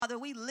Father,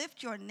 we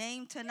lift your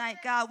name tonight,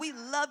 God. We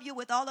love you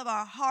with all of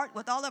our heart,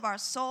 with all of our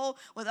soul,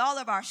 with all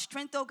of our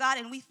strength, oh God.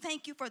 And we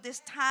thank you for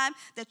this time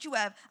that you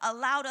have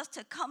allowed us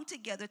to come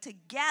together, to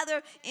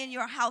gather in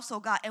your house, oh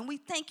God. And we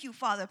thank you,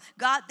 Father,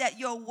 God, that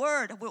your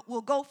word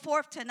will go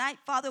forth tonight,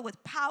 Father,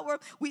 with power.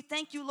 We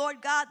thank you,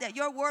 Lord God, that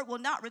your word will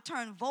not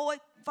return void,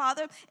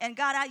 Father. And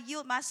God, I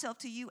yield myself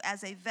to you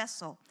as a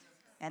vessel.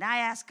 And I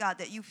ask, God,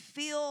 that you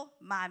fill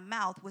my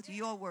mouth with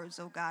your words,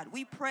 oh God.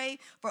 We pray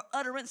for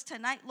utterance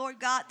tonight, Lord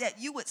God, that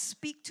you would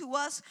speak to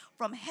us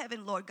from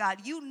heaven, Lord God.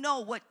 You know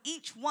what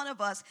each one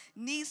of us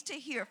needs to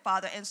hear,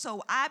 Father. And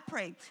so I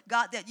pray,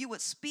 God, that you would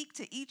speak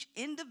to each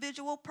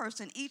individual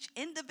person, each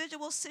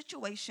individual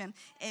situation.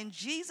 In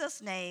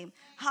Jesus' name,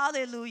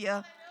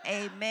 hallelujah,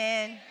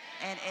 amen,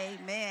 and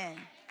amen.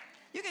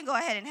 You can go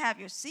ahead and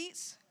have your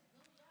seats.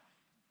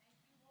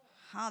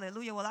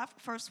 Hallelujah. Well, I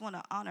first want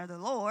to honor the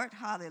Lord.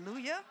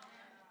 Hallelujah.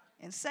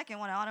 And second, I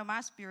want to honor my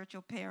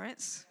spiritual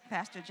parents,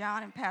 Pastor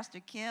John and Pastor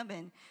Kim.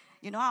 And,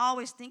 I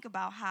always think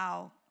about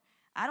how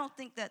I don't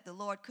think that the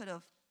Lord could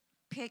have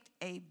picked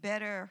a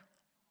better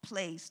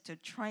place to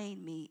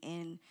train me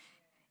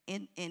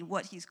in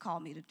what he's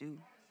called me to do.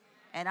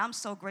 And I'm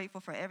so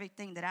grateful for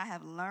everything that I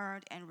have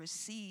learned and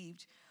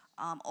received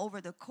over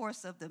the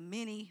course of the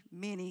many,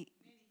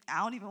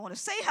 I don't even want to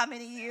say how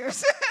many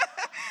years.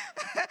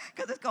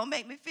 Because it's going to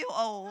make me feel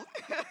old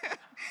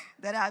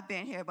that I've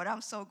been here. But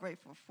I'm so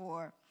grateful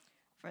for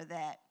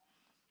that.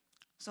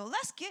 So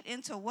let's get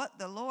into what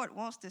the Lord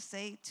wants to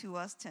say to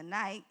us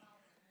tonight.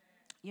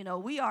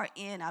 We are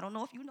in, I don't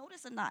know if you know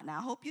this or not. Now,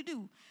 I hope you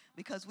do.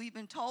 Because we've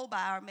been told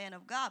by our man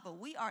of God. But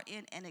we are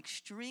in an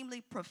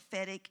extremely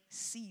prophetic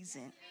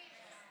season.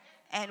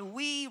 And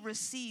we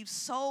receive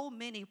so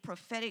many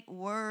prophetic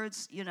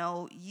words,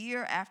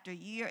 year after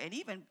year, and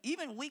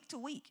even week to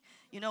week.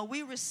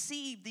 We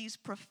receive these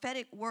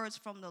prophetic words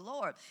from the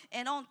Lord.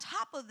 And on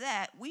top of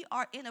that, we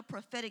are in a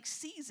prophetic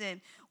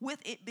season with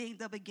it being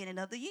the beginning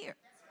of the year.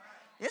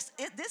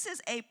 This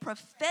is a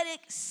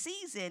prophetic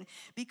season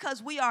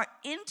because we are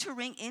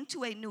entering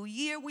into a new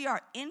year. We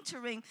are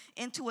entering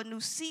into a new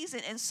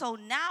season. And so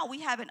now we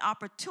have an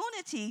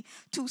opportunity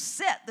to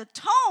set the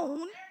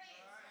tone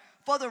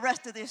for the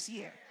rest of this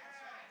year.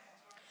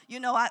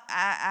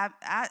 I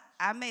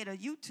made a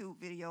YouTube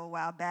video a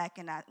while back,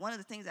 and one of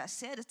the things I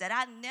said is that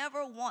I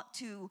never want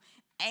to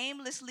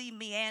aimlessly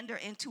meander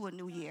into a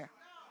new year.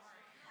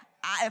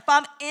 If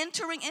I'm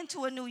entering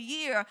into a new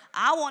year,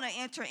 I want to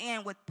enter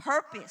in with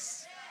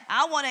purpose.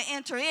 I want to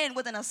enter in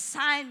with an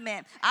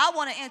assignment. I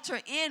want to enter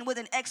in with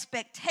an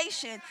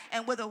expectation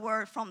and with a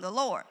word from the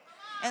Lord.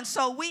 And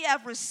so we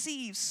have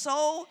received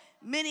so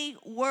many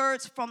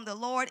words from the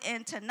Lord,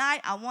 and tonight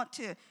I want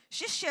to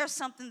just share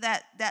something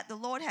that the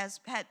Lord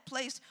has had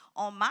placed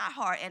on my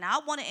heart, and I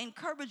want to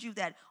encourage you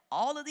that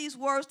all of these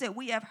words that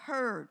we have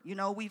heard,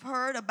 we've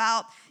heard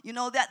about,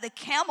 that the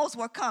camels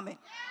were coming.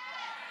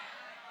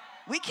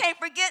 We can't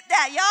forget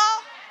that,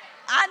 y'all.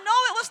 I know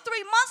it was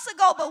 3 months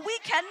ago, but we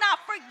cannot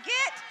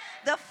forget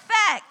the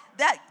fact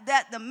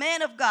that the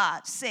man of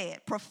God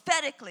said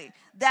prophetically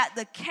that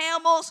the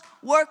camels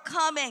were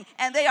coming,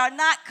 and they are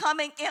not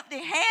coming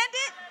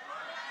empty-handed,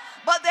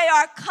 but they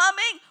are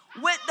coming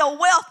with the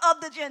wealth of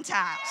the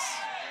Gentiles.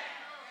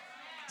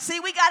 See,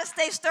 we got to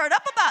stay stirred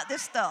up about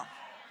this stuff.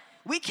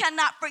 We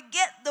cannot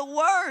forget the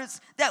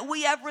words that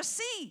we have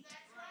received.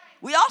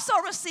 We also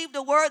received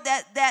a word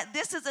that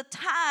this is a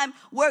time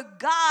where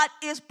God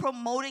is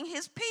promoting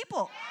his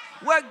people,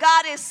 where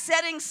God is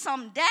setting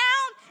some down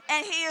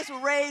and he is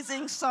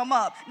raising some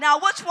up. Now,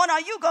 which one are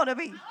you going to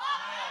be?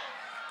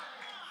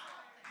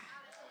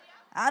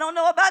 I don't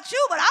know about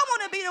you, but I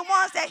want to be the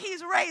ones that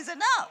he's raising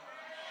up.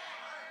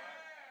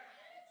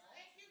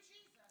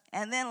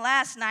 And then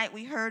last night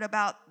we heard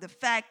about the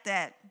fact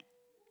that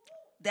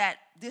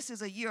this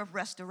is a year of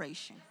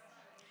restoration.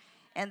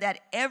 And that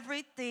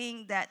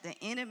everything that the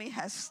enemy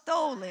has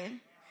stolen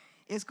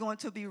is going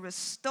to be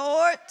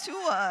restored to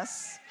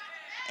us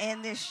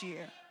in this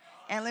year.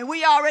 And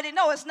we already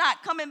know it's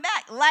not coming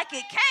back like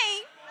it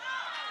came.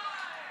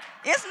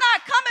 It's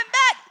not coming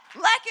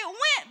back like it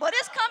went, but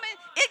it's coming.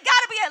 It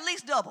got to be at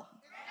least double.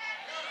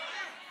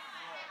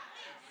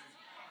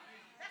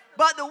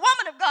 But the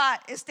woman of God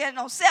is standing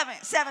on seven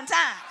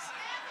times.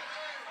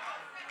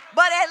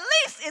 But at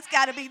least it's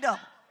got to be double.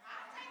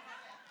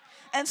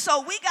 And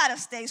so we got to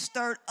stay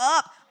stirred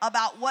up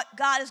about what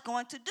God is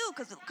going to do,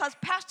 because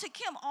Pastor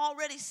Kim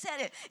already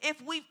said it.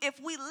 If we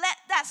let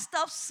that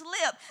stuff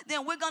slip,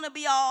 then we're going to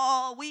be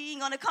we ain't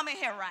going to come in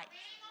here right.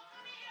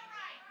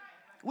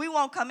 We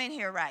won't come in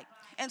here right.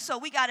 And so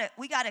we got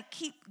to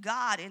keep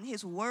God and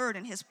his word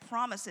and his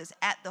promises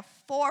at the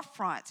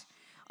forefront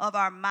of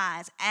our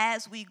minds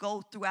as we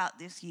go throughout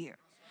this year.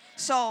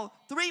 So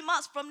 3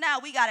 months from now,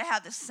 we got to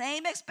have the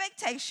same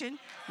expectation.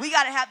 We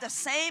got to have the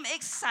same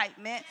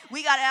excitement.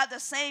 We got to have the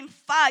same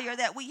fire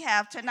that we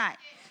have tonight.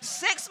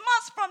 6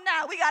 months from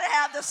now, we got to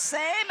have the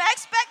same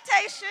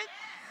expectation,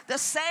 the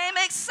same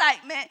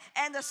excitement,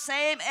 and the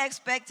same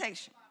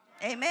expectation.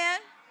 Amen?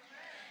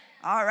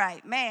 All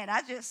right, man,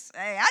 I just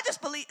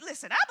believe,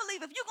 listen, I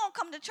believe if you're going to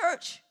come to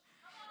church,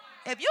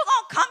 If you're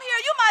going to come here,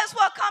 you might as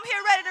well come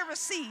here ready to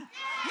receive.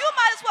 You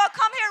might as well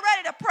come here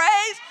ready to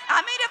praise.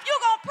 I mean, if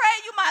you're going to pray,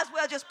 you might as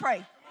well just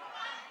pray.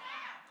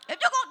 If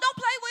you're going to, don't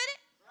play with it.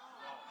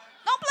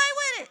 Don't play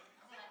with it.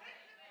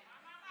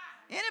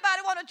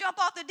 Anybody want to jump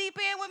off the deep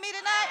end with me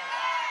tonight?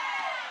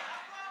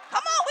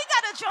 Come on, we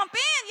got to jump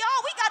in,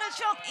 y'all. We got to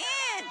jump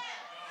in.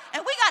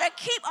 And we got to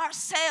keep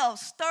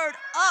ourselves stirred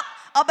up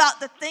about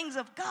the things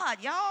of God,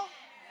 y'all.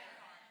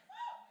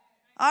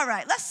 All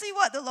right, let's see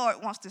what the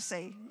Lord wants to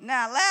say.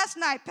 Now, last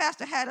night,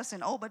 Pastor had us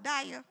in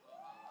Obadiah.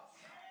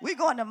 We're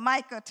going to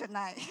Micah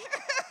tonight.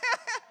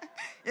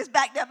 It's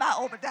back there by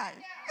Obadiah.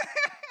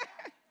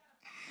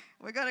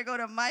 We're going to go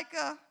to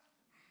Micah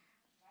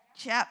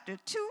chapter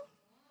 2.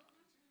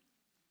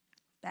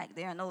 Back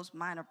there in those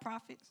minor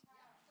prophets.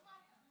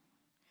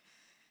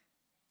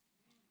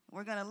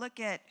 We're going to look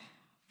at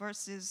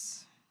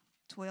verses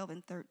 12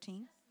 and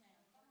 13.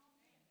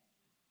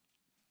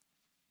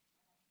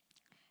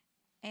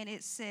 And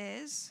it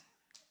says,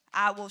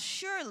 I will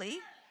surely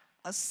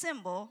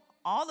assemble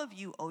all of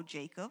you, O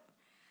Jacob.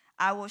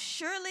 I will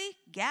surely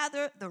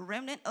gather the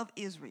remnant of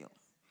Israel.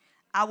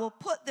 I will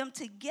put them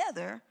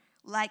together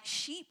like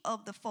sheep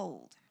of the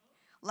fold,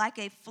 like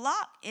a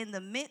flock in the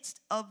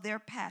midst of their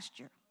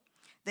pasture.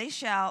 They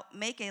shall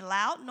make a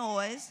loud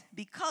noise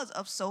because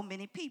of so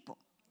many people.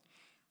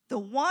 The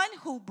one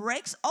who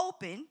breaks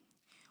open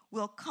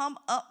will come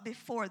up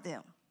before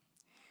them.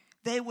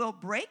 They will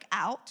break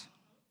out,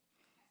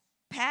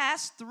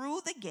 pass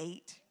through the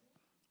gate,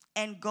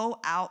 and go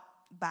out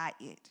by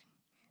it.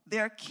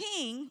 Their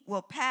king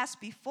will pass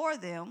before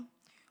them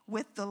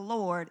with the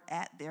Lord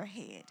at their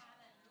head.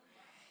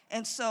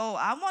 And so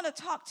I want to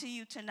talk to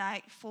you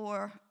tonight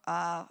for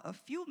a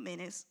few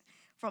minutes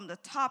from the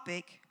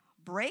topic,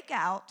 break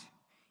out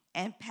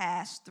and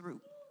pass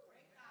through.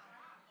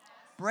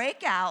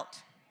 Break out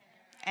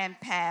and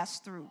pass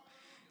through.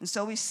 And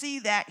so we see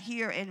that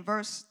here in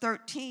verse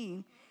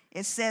 13.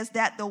 It says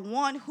that the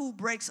one who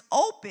breaks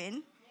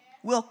open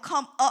will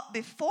come up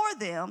before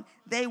them.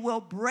 They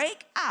will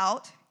break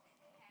out,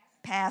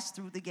 pass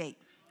through the gate.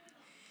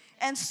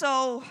 And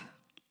so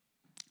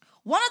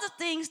one of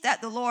the things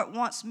that the Lord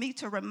wants me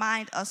to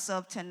remind us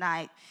of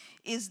tonight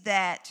is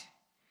that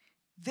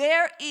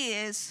there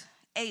is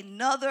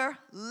another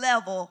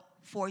level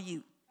for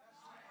you.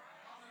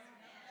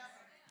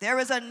 There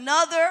is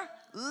another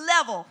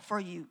level for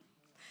you.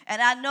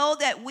 And I know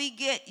that we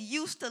get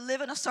used to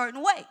living a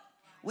certain way.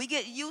 We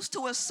get used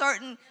to a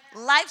certain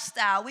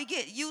lifestyle. We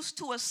get used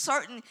to a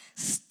certain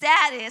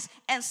status.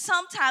 And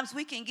sometimes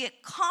we can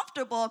get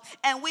comfortable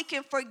and we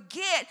can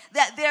forget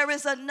that there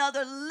is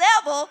another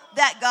level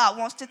that God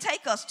wants to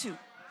take us to.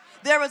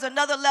 There is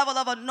another level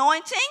of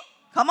anointing.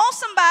 Come on,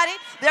 somebody.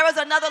 There is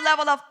another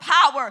level of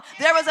power.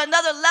 There is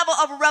another level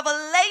of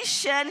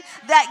revelation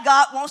that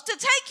God wants to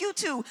take you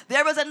to.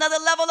 There is another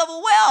level of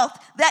wealth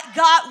that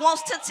God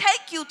wants to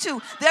take you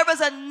to. There is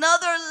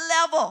another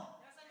level.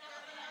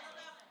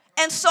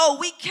 And so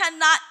we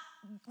cannot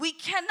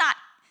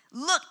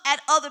look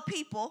at other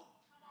people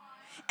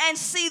and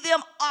see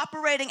them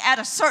operating at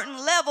a certain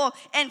level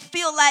and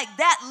feel like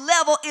that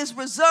level is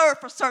reserved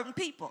for certain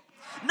people.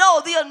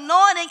 No, the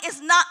anointing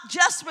is not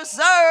just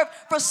reserved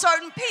for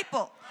certain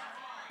people.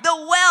 The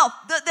wealth,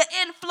 the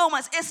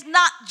influence is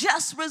not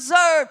just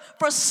reserved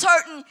for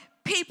certain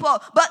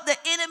people, but the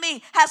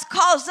enemy has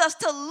caused us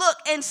to look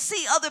and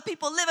see other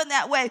people living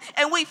that way,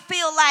 and we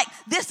feel like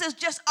this is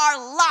just our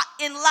lot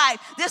in life.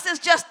 This is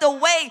just the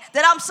way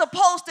that I'm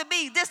supposed to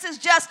be. This is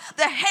just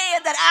the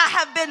hand that I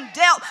have been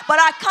dealt. But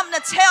I come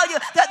to tell you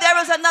that there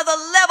is another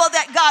level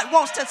that God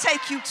wants to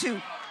take you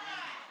to.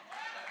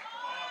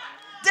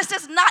 This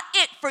is not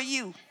it for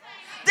you.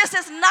 This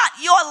is not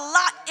your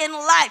lot in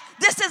life.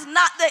 This is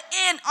not the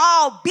end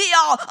all be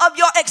all of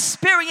your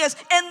experience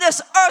in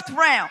this earth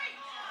realm.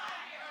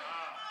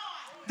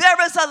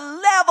 There is a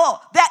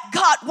level that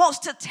God wants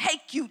to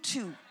take you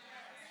to.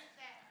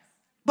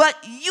 But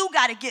you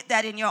got to get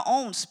that in your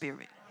own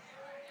spirit.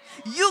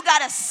 You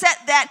got to set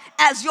that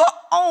as your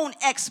own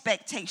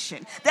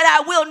expectation, that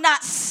I will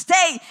not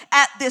stay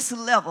at this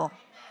level.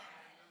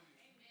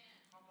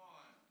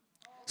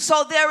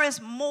 So there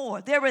is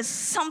more. There is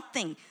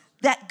something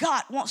that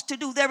God wants to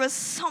do. There is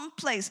some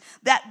place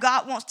that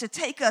God wants to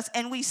take us.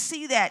 And we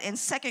see that in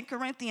 2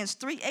 Corinthians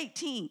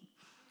 3:18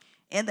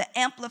 in the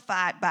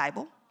Amplified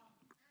Bible.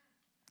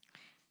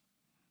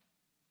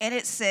 And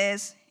it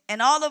says,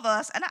 and all of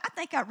us, and I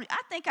think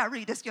I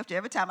read this scripture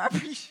every time I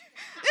preach.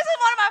 This is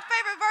one of my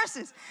favorite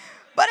verses.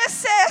 But it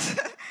says,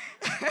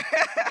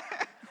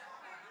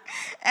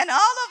 and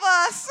all of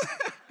us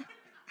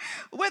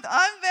with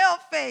unveiled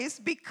face,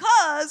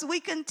 because we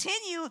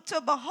continue to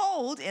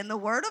behold in the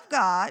word of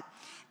God,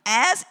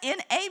 as in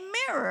a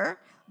mirror,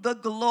 the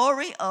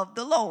glory of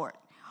the Lord,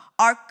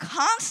 are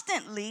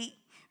constantly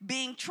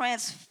being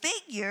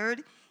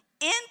transfigured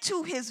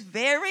into his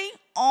very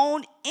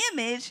own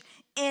image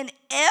in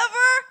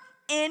ever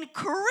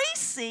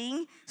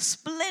increasing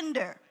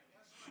splendor,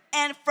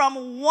 and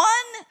from one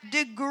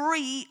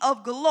degree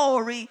of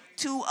glory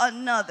to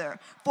another.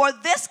 For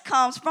this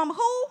comes from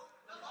who?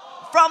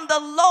 from the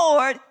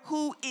Lord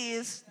who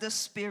is the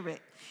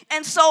Spirit.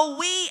 And so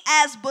we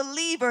as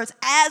believers,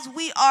 as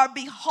we are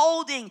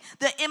beholding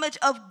the image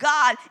of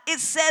God, it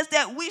says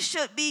that we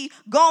should be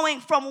going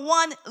from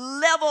one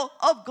level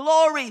of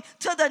glory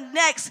to the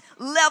next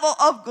level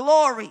of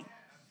glory.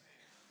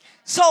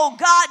 So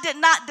God did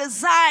not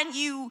design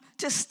you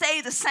to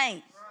stay the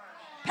same.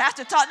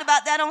 Pastor talked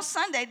about that on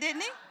Sunday,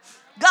 didn't he?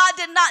 God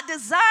did not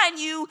design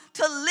you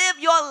to live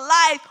your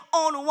life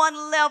on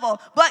one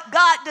level, but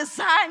God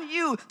designed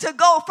you to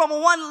go from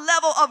one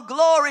level of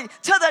glory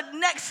to the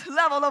next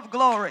level of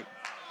glory.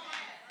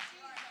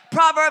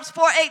 Proverbs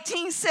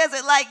 4:18 says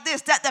it like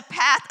this, that the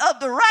path of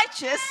the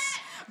righteous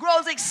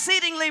grows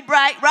exceedingly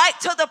bright, right,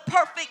 to the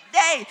perfect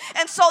day.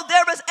 And so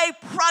there is a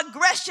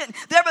progression.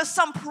 There is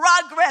some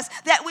progress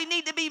that we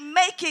need to be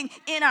making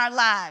in our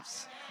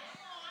lives.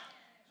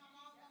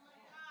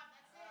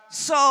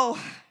 So,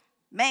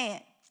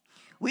 man,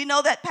 we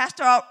know that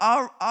Pastor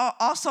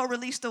also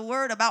released a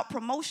word about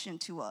promotion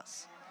to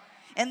us.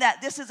 And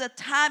that this is a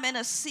time and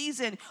a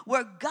season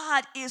where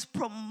God is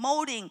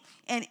promoting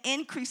and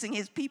increasing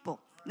his people.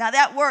 Now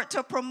that word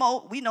to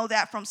promote, we know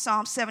that from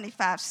Psalm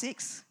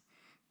 75:6.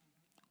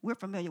 We're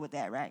familiar with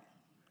that, right?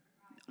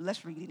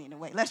 Let's read it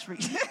anyway. Let's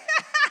read it.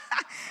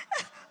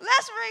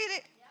 Let's read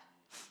it.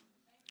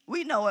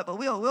 We know it, but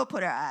we'll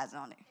put our eyes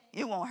on it.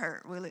 It won't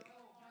hurt, will it?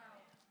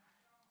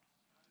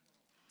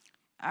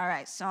 All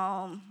right,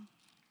 Psalm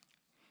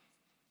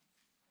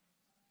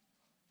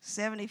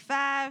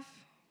 75.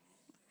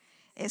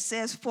 It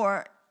says,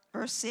 for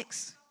verse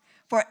 6,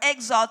 for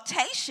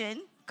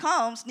exaltation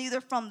comes neither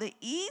from the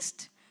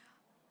east,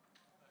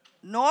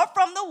 nor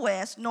from the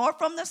west, nor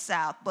from the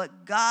south,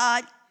 but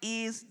God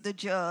is the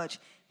judge.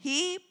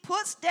 He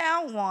puts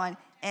down one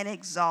and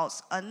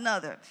exalts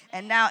another.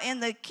 And now in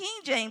the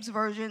King James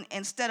Version,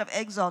 instead of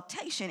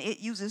exaltation, it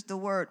uses the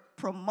word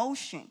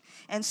promotion.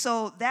 And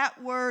so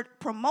that word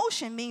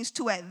promotion means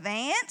to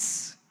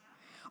advance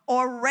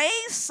or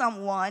raise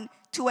someone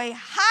to a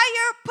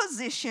higher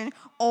position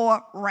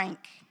or rank.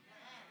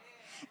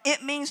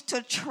 It means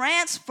to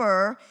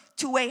transfer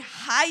to a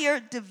higher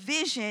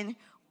division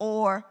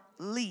or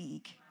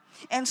league.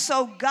 And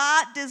so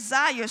God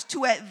desires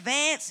to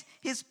advance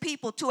his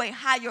people to a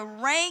higher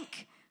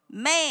rank.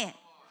 Man,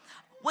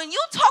 when you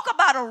talk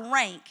about a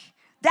rank,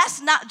 that's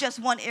not just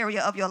one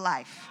area of your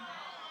life.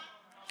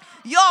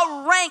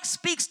 Your rank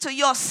speaks to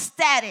your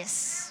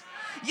status.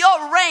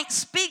 Your rank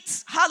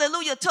speaks,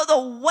 hallelujah, to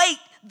the weight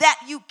that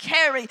you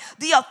carry,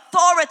 the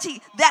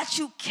authority that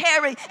you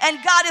carry. And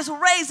God is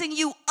raising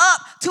you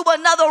up to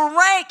another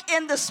rank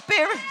in the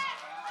spirit,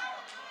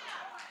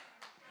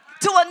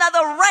 to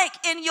another rank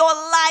in your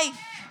life.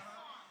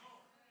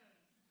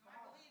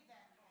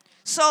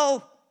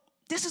 So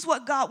this is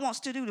what God wants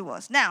to do to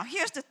us. Now,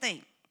 here's the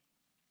thing.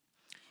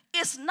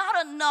 It's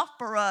not enough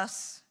for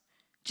us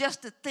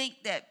just to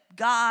think that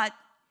God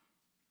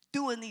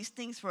doing these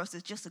things for us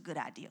is just a good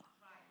idea.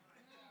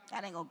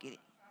 That ain't gonna get it.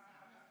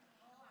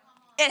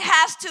 It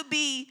has to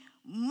be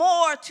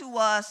more to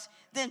us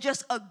than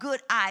just a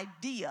good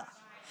idea.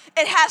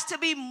 It has to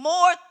be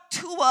more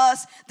to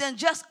us than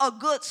just a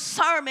good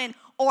sermon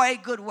or a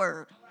good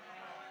word.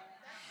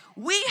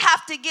 We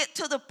have to get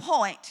to the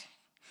point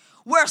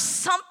where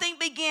something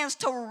begins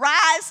to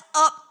rise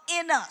up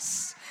in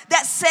us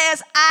that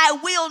says, I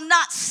will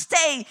not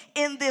stay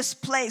in this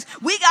place.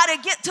 We got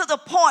to get to the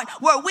point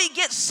where we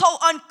get so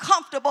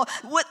uncomfortable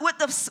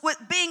with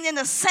being in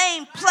the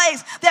same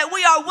place that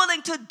we are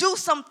willing to do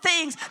some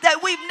things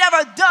that we've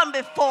never done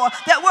before,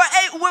 that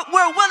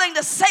we're willing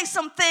to say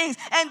some things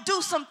and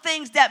do some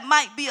things that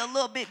might be a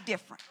little bit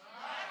different.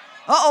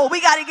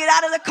 We got to get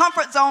out of the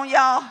comfort zone,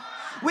 y'all.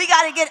 We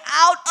got to get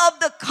out of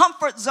the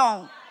comfort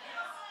zone.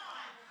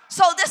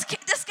 So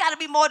this got to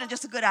be more than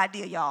just a good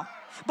idea, y'all.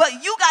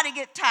 But you got to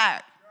get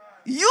tired.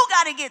 You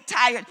got to get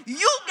tired.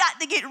 You got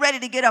to get ready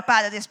to get up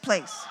out of this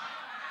place,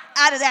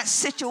 out of that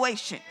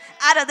situation,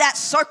 out of that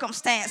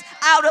circumstance,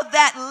 out of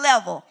that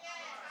level.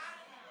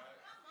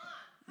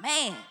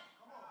 Man,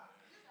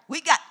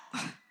 we got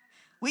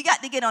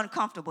to get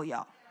uncomfortable,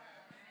 y'all.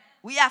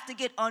 We have to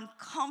get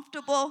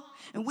uncomfortable,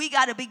 and we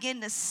got to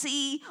begin to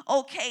see,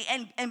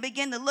 and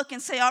begin to look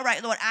and say, all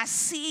right, Lord, I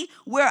see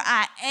where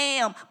I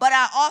am, but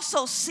I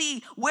also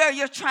see where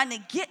you're trying to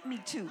get me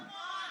to.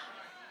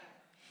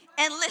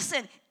 And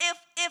listen,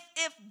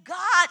 if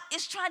God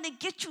is trying to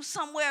get you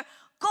somewhere,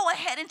 go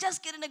ahead and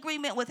just get in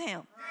agreement with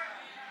him.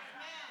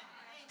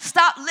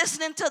 Stop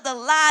listening to the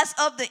lies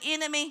of the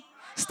enemy.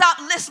 Stop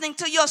listening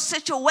to your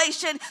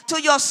situation,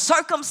 to your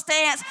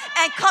circumstance,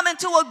 and come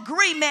into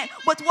agreement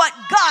with what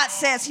God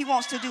says he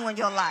wants to do in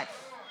your life.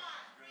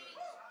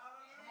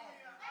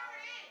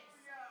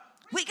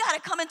 We got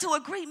to come into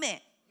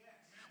agreement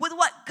with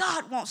what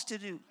God wants to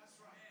do.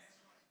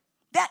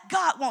 That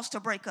God wants to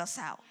break us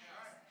out.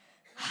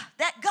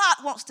 That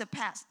God wants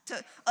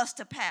us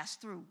to pass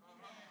through.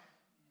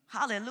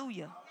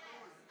 Hallelujah.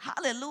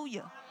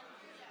 Hallelujah.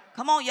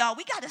 Come on, y'all.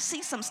 We got to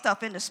see some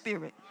stuff in the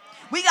spirit.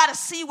 We got to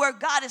see where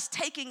God is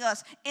taking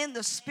us in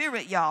the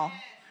spirit, y'all.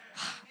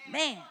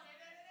 Man.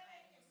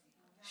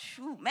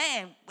 Shoot,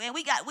 man,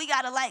 we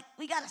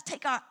gotta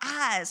take our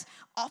eyes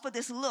off of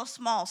this little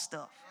small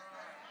stuff.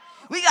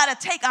 We got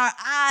to take our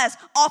eyes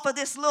off of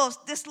this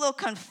little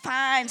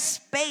confined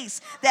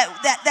space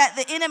that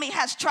the enemy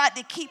has tried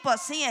to keep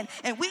us in.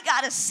 And we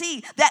got to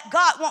see that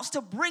God wants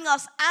to bring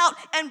us out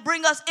and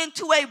bring us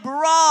into a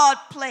broad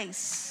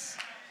place.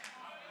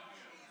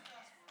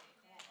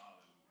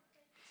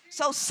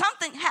 So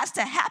something has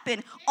to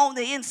happen on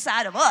the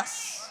inside of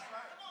us.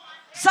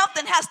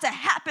 Something has to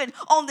happen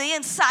on the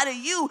inside of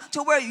you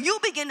to where you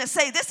begin to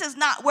say, this is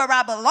not where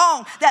I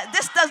belong, that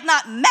this does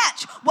not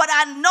match what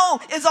I know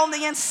is on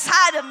the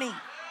inside of me.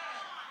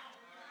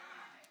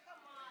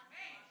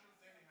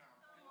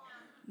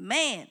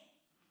 Man.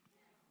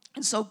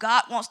 And so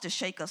God wants to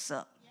shake us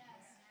up.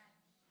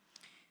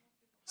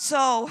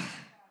 So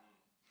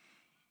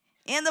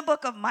in the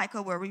book of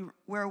Micah,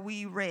 where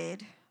we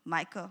read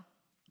Micah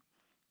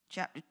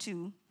chapter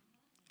 2,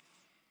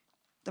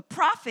 the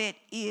prophet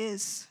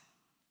is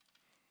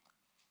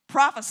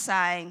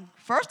prophesying.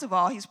 First of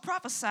all, he's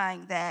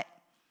prophesying that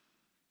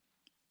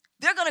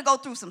they're going to go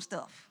through some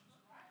stuff.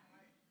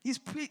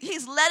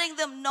 He's letting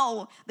them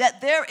know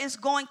that there is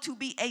going to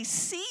be a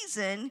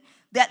season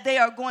that they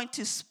are going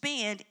to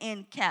spend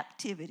in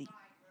captivity.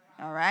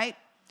 All right?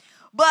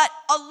 But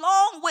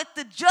along with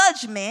the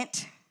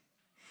judgment,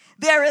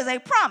 there is a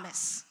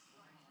promise.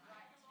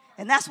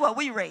 And that's what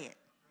we read.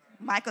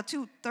 Micah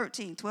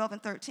 2:13, 12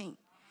 and 13.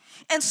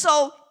 And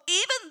so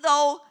even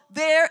though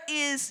there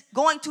is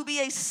going to be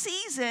a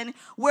season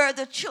where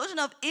the children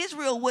of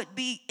Israel would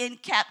be in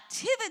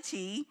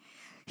captivity,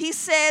 he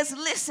says,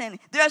 listen,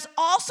 there's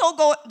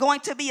also going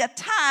to be a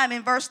time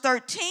in verse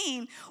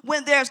 13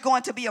 when there's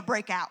going to be a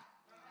breakout.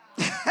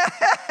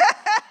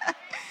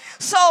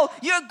 So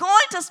you're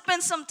going to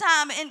spend some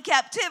time in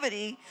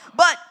captivity,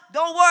 but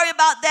don't worry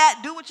about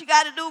that. Do what you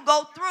got to do.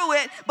 Go through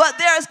it. But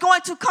there is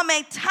going to come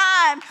a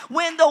time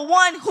when the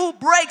one who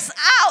breaks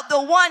out,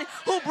 the one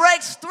who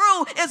breaks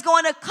through is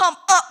going to come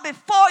up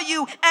before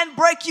you and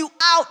break you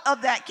out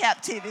of that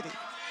captivity.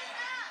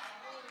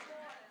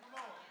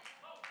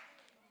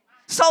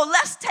 So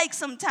let's take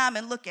some time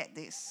and look at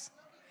this.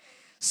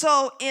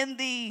 So in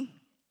the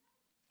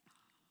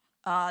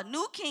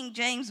New King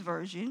James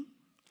Version,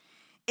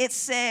 it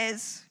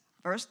says,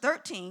 verse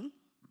 13,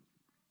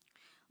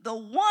 the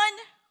one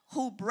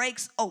who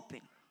breaks open.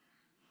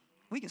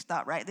 We can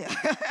stop right there.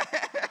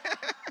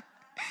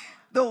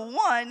 The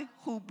one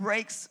who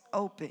breaks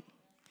open.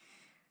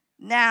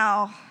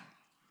 Now,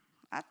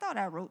 I thought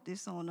I wrote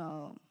this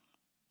on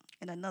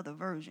in another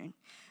version.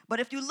 But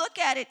if you look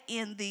at it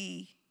in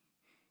the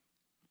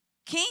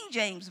King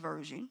James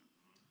Version,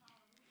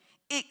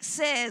 it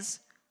says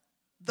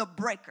the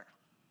breaker.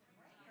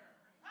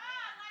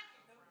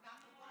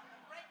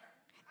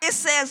 It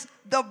says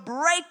the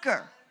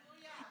breaker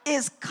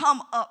is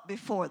come up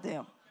before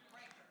them.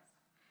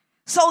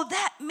 So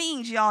that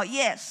means, y'all,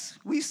 yes,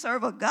 we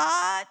serve a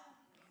God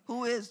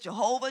who is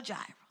Jehovah Jireh,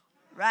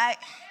 right?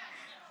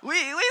 We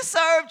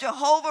serve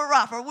Jehovah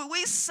Rapha.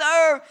 We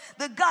serve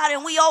the God,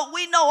 and we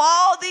know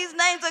all these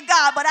names of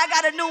God, but I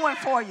got a new one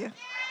for you.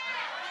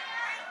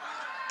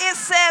 It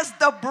says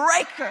the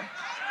breaker,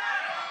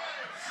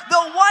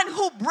 the one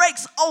who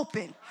breaks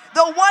open,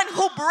 the one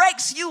who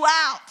breaks you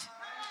out.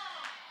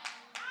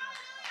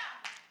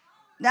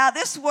 Now,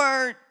 this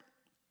word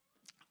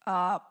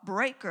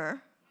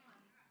breaker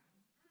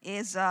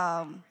is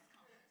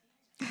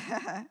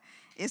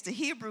is the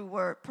Hebrew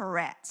word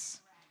paratz,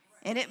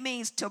 and it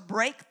means to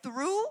break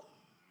through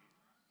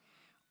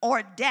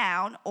or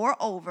down or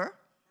over.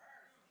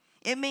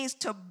 It means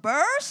to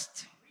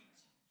burst,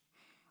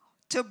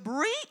 to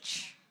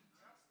breach,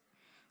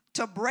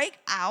 to break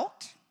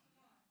out,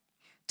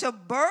 to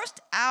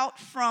burst out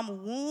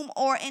from womb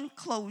or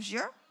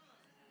enclosure,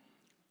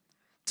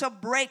 to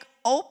break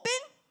open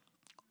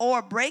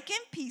or break in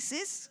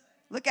pieces.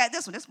 Look at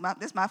this one.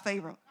 This is my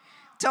favorite.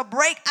 To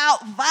break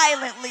out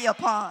violently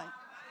upon.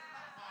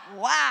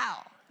 Wow.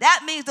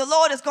 That means the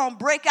Lord is going to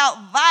break out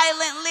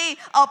violently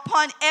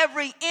upon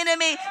every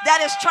enemy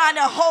that is trying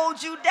to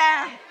hold you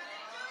down.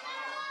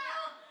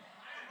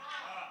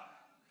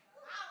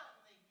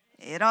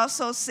 It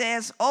also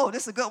says,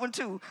 this is a good one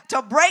too,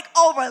 to break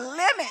over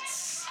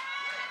limits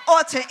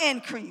or to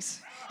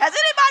increase. Has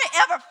anybody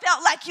ever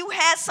felt like you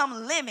had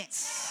some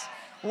limits?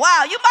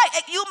 Wow, you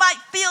might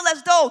feel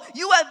as though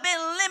you have been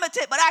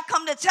limited, but I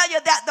come to tell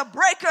you that the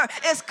breaker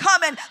is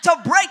coming to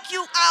break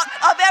you out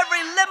of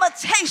every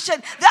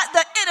limitation that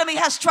the enemy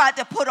has tried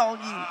to put on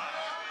you.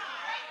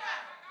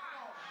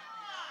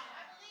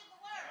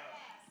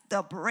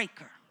 The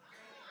breaker.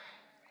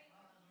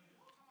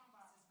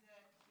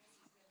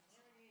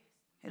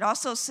 It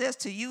also says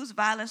to use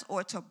violence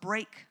or to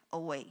break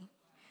away.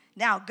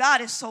 Now,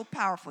 God is so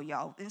powerful,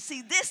 y'all. And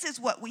see, this is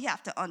what we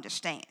have to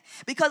understand.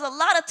 Because a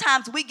lot of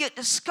times we get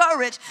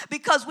discouraged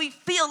because we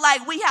feel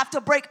like we have to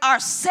break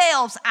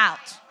ourselves out.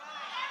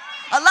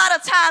 A lot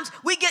of times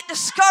we get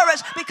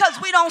discouraged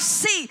because we don't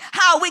see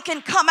how we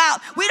can come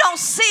out. We don't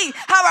see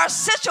how our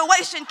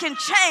situation can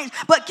change.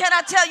 But can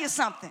I tell you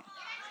something?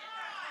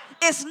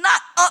 it's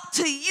not up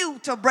to you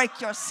to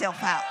break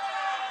yourself out.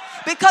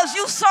 Because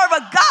you serve a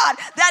God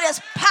that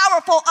is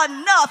powerful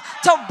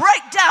enough to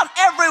break down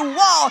every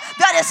wall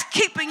that is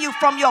keeping you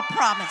from your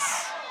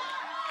promise.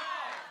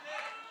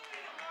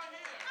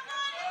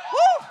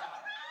 Woo.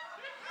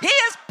 He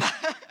is.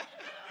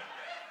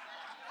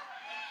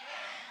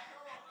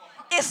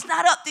 It's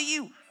not up to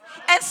you.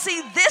 And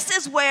see, this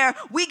is where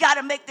we got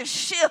to make the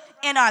shift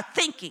in our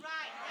thinking.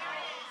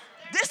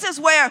 This is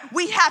where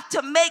we have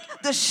to make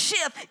the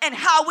shift in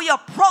how we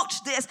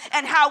approach this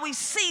and how we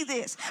see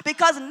this.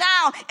 Because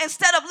now,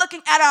 instead of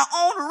looking at our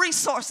own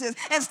resources,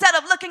 instead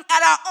of looking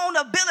at our own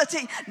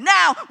ability,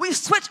 now we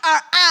switch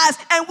our eyes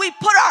and we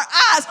put our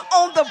eyes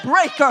on the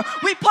breaker.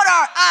 We put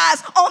our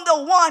eyes on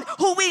the one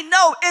who we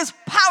know is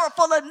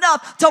powerful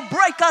enough to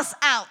break us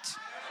out.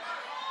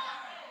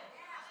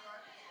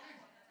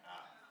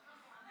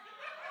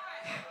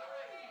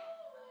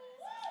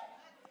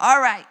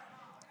 All right.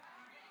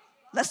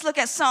 Let's look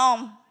at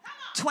Psalm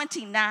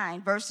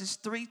 29, verses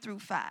 3 through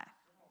 5.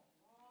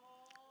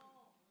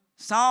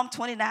 Psalm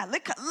 29.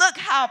 Look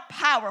how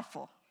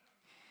powerful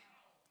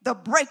the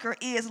breaker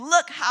is.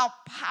 Look how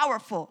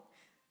powerful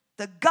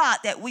the God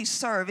that we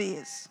serve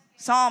is.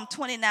 Psalm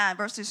 29,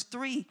 verses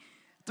 3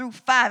 through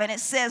 5. And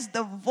it says,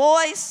 the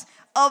voice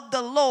of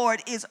the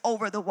Lord is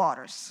over the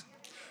waters.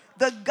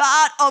 The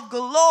God of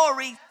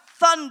glory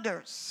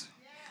thunders.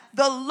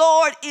 The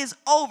Lord is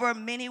over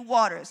many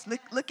waters.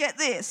 Look at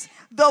this.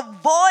 The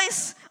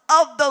voice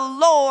of the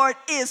Lord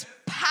is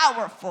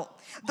powerful.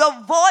 The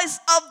voice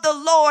of the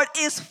Lord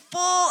is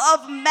full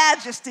of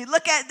majesty.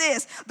 Look at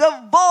this. The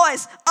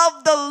voice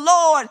of the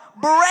Lord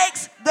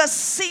breaks the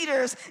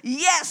cedars.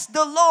 Yes,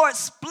 the Lord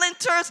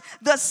splinters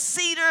the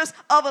cedars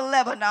of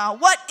Lebanon.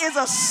 What is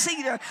a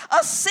cedar?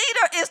 A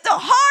cedar is the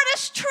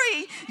hardest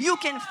tree you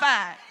can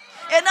find.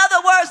 In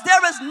other words, there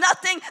is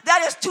nothing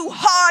that is too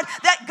hard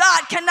that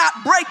God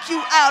cannot break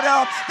you out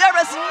of. There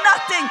is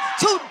nothing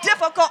too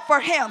difficult for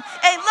him.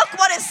 And look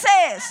what it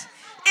says.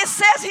 It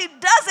says he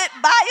does it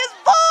by his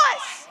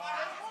voice.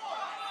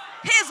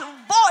 His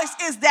voice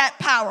is that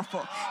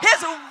powerful.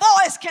 His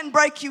voice can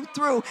break you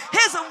through.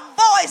 His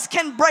voice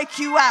can break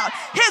you out.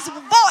 His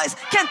voice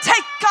can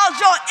cause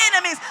your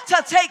enemies to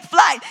take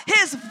flight.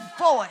 His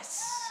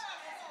voice.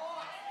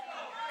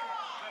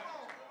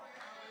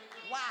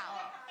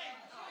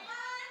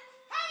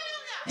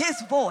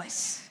 His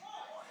voice.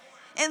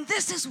 And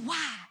this is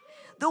why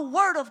the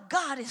word of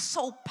God is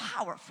so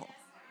powerful.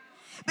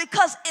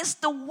 Because it's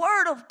the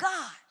word of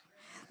God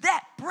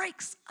that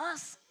breaks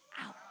us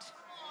out.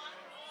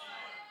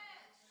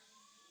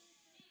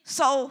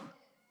 So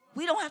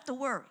we don't have to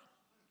worry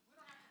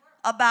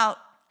about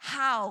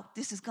how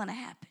this is going to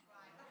happen.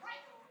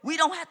 We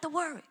don't have to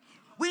worry.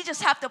 We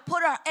just have to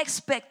put our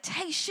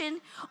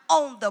expectation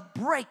on the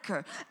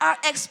breaker, our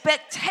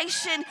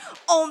expectation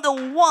on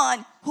the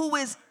one who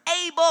is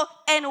able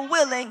and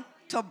willing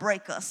to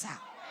break us out.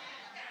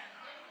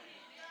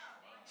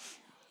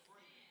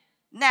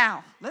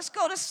 Now, let's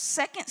go to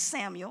 2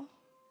 Samuel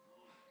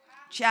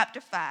chapter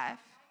 5.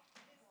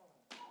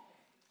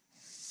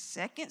 2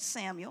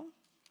 Samuel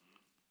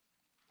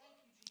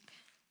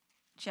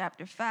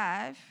chapter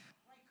 5.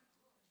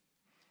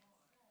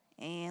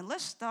 And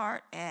let's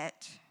start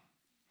at,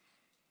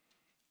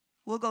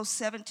 we'll go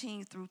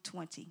 17 through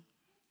 20.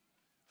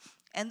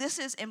 And this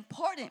is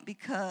important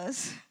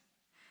because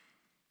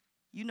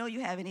you know you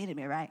have an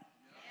enemy, right?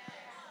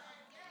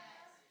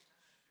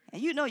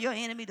 And you know your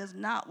enemy does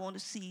not want to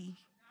see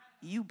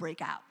you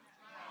break out.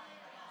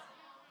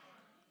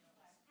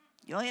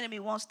 Your enemy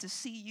wants to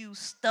see you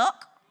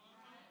stuck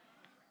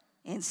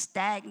and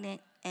stagnant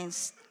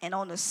and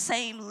on the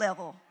same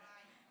level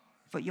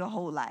for your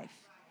whole life.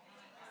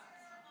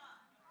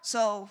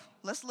 So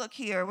let's look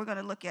here. We're going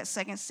to look at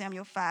 2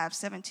 Samuel 5,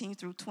 17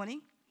 through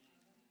 20.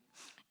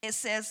 It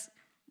says,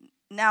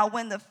 now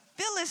when the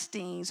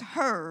Philistines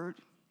heard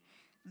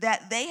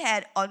that they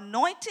had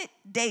anointed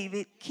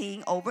David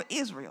king over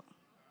Israel.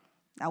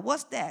 Now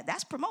what's that?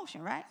 That's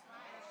promotion, right?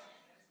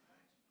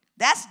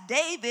 That's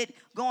David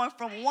going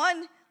from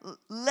one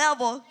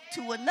level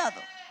to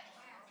another.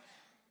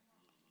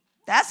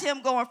 That's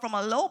him going from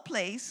a low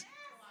place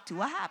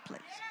to a high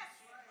place.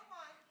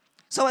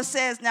 So it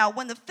says, now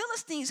when the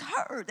Philistines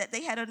heard that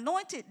they had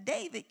anointed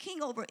David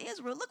king over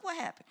Israel, look what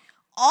happened.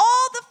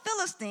 All the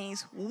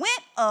Philistines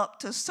went up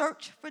to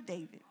search for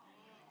David.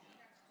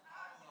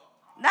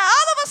 Now all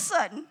of a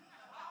sudden,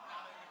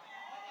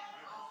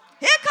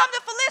 here come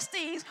the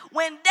Philistines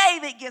when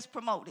David gets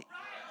promoted.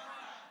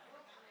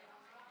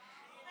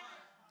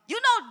 You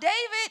know,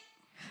 David,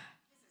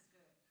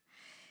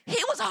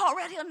 he was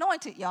already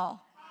anointed,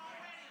 y'all.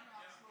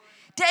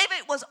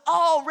 David was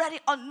already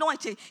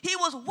anointed. He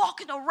was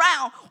walking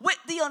around with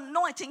the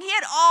anointing. He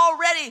had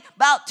already,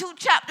 about 2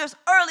 chapters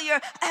earlier,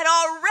 had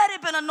already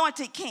been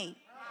anointed king.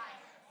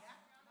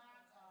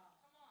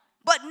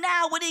 But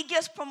now when he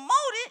gets promoted,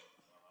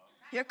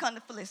 here come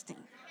the Philistines.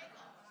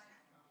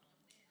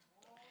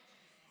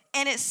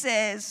 And it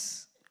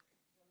says,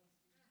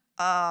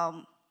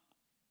 and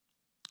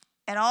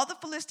all the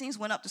Philistines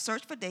went up to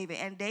search for David,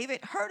 and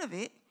David heard of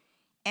it,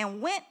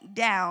 and went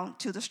down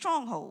to the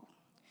stronghold.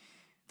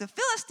 The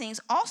Philistines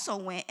also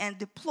went and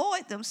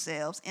deployed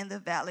themselves in the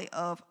valley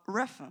of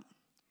Rephaim.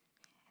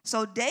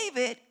 So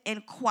David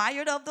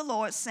inquired of the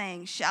Lord,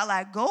 saying, shall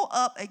I go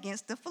up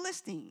against the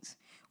Philistines?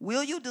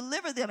 Will you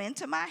deliver them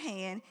into my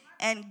hand?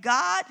 And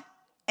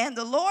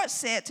the Lord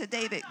said to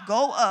David,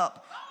 go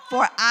up,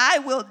 for I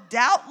will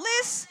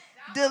doubtless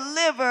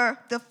deliver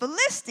the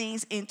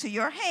Philistines into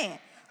your hand.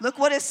 Look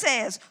what it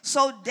says.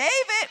 So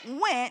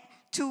David went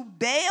to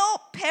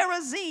Baal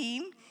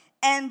Perazim,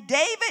 and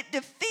David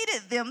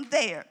defeated them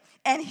there.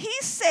 And he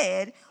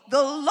said,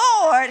 the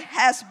Lord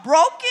has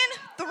broken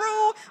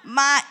through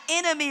my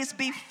enemies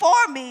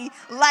before me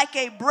like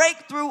a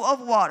breakthrough of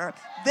water.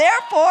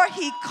 Therefore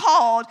he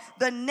called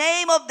the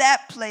name of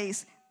that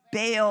place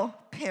Baal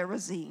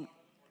Perazim.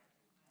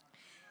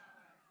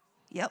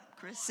 Yep,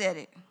 Chris said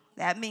it.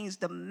 That means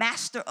the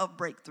master of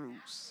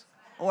breakthroughs,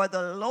 or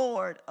the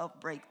Lord of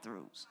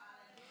breakthroughs.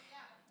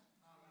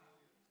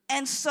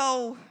 And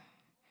so,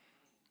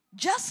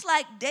 just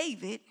like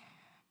David,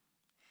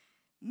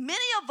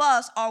 many of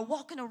us are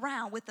walking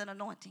around with an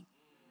anointing.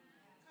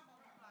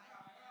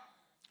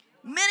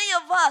 Many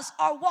of us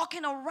are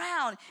walking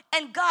around,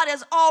 and God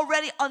has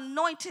already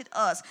anointed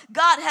us.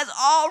 God has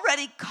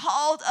already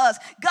called us.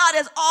 God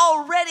has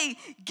already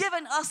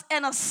given us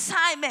an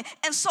assignment.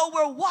 And so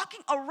we're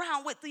walking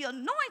around with the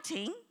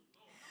anointing,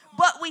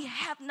 but we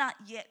have not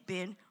yet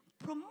been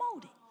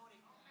promoted.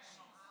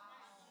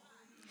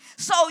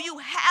 So you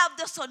have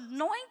this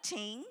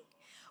anointing,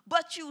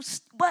 but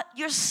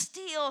you're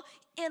still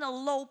in a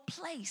low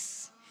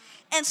place.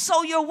 And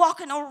so you're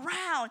walking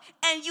around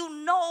and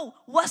you know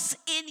what's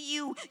in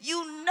you.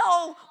 You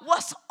know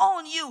what's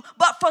on you.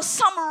 But for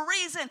some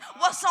reason,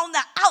 what's on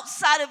the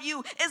outside of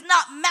you is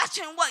not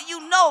matching what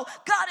you know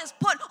God has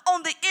put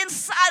on the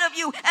inside of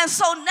you. And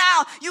so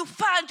now you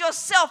find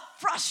yourself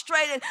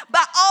frustrated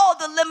by all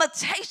the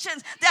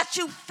limitations that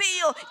you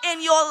feel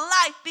in your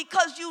life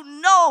because you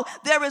know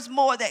there is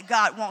more that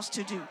God wants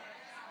to do.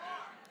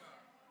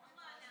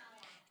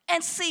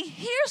 And see,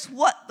 here's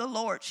what the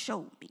Lord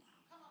showed me.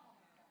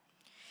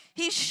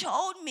 He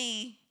showed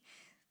me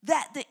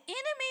that the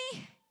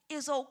enemy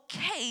is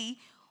okay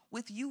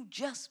with you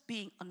just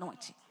being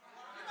anointed.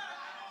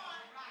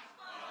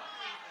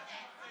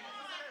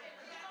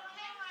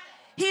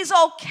 He's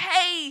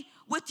okay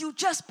with you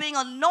just being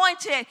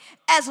anointed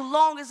as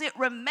long as it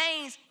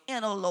remains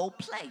in a low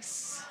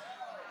place.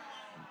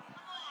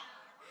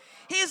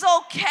 He's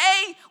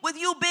okay with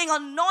you being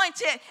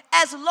anointed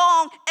as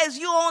long as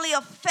you only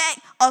affect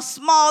a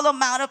small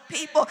amount of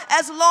people.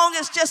 As long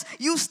as just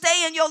you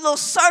stay in your little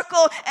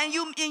circle and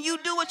you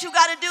do what you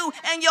got to do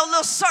in your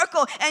little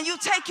circle, and you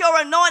take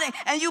your anointing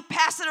and you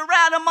pass it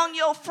around among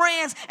your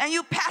friends and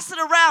you pass it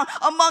around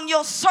among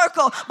your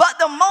circle. But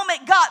the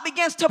moment God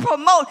begins to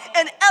promote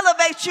and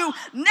elevate you,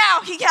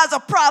 now he has a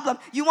problem.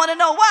 You want to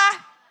know why?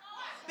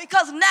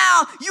 Because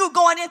now you're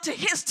going into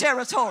his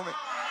territory.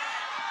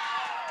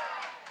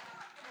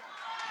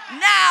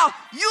 Now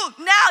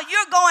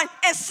you're going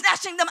and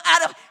snatching them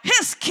out of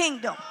his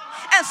kingdom.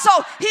 And so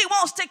he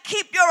wants to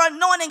keep your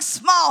anointing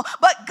small,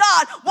 but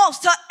God wants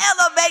to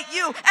elevate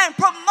you and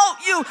promote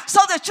you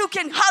so that you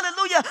can,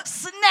 hallelujah,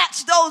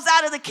 snatch those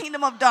out of the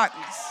kingdom of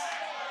darkness.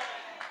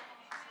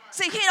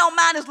 See, he don't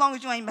mind as long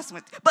as you ain't messing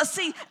with it. But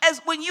see,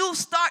 as when you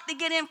start to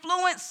get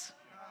influence,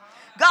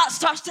 God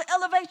starts to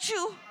elevate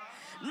you.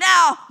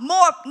 Now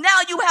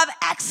you have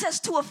access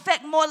to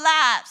affect more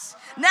lives.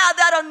 Now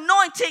that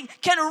anointing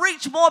can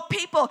reach more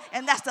people,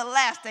 and that's the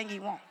last thing he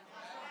wants.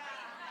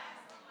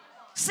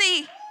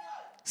 See,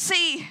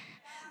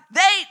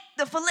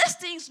 the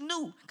Philistines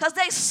knew because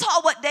they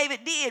saw what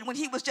David did when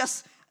he was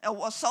just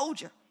a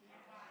soldier.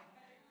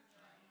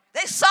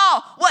 They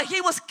saw what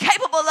he was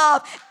capable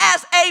of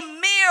as a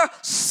mere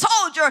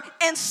soldier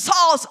in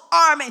Saul's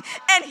army.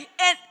 And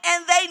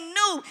they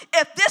knew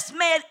if this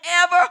man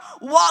ever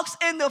walks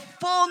in the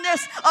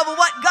fullness of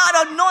what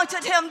God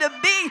anointed him to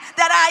be,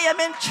 that I am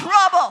in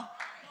trouble.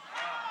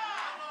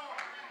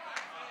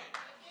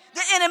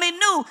 The enemy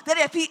knew that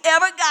if he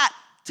ever got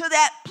to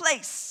that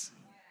place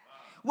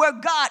where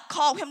God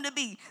called him to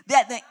be,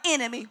 that the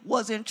enemy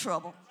was in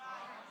trouble.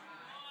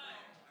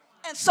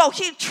 And so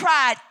he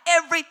tried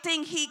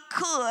everything he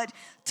could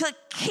to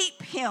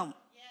keep him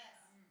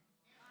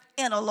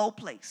in a low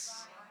place.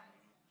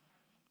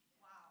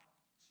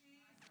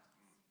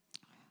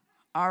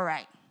 All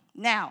right.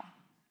 Now,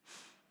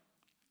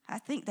 I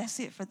think that's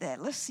it for that.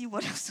 Let's see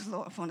what else the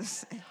Lord wants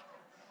to say.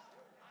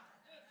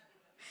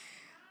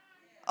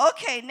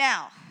 Okay,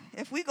 now,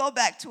 if we go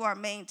back to our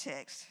main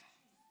text,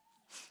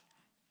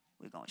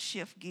 we're going to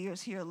shift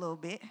gears here a little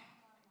bit.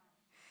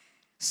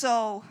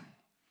 So,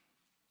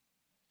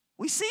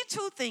 we see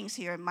two things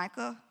here in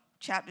Micah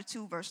chapter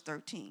 2, verse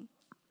 13.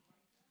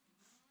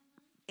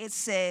 It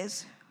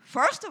says,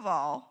 first of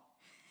all,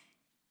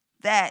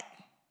 that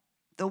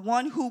the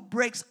one who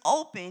breaks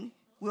open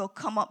will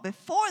come up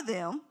before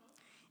them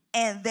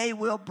and they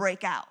will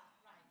break out,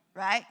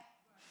 right?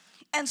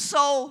 And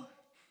so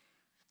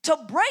to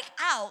break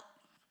out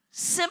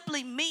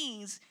simply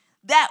means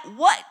that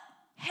what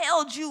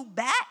held you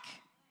back,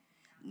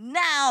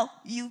 now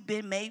you've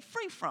been made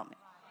free from it.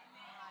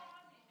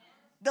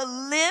 The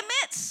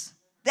limits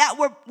that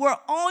were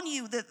on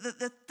you,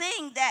 the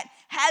thing that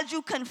had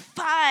you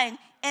confined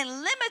and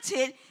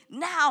limited,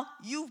 now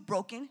you've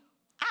broken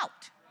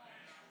out.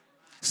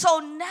 So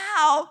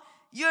now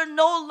you're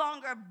no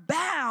longer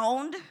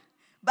bound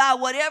by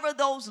whatever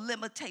those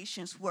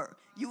limitations were.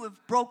 You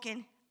have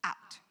broken out.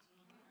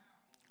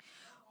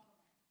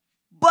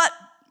 But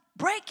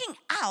breaking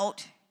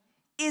out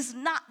is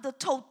not the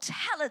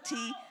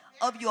totality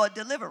of your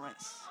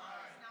deliverance.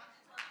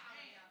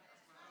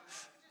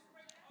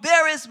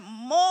 There is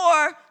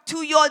more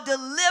to your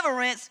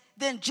deliverance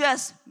than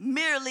just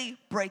merely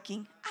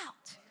breaking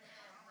out.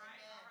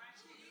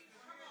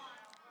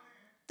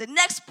 The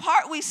next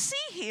part we see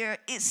here,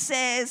 it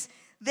says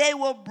they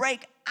will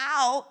break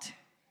out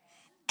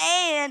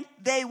and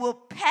they will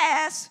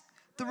pass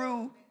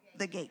through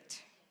the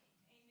gate.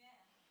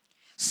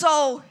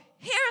 So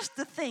here's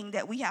the thing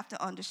that we have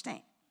to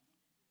understand.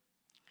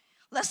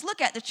 Let's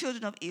look at the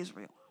children of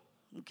Israel,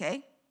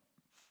 okay?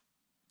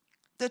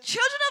 The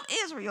children of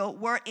Israel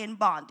were in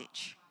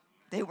bondage.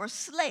 They were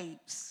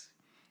slaves.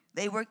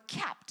 They were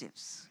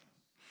captives.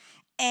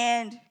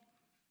 And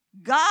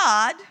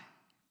God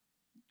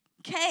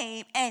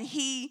came and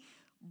he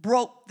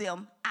broke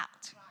them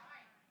out.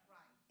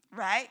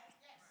 Right?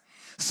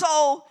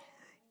 So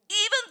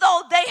even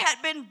though they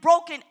had been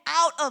broken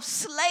out of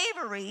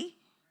slavery,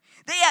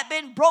 they had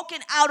been broken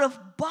out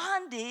of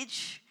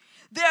bondage,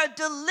 their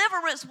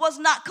deliverance was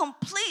not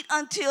complete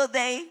until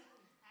they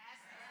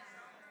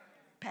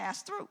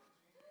passed through.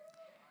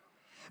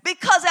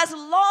 Because as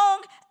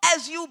long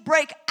as you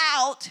break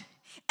out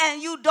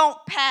and you don't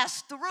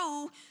pass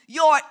through,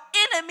 your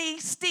enemy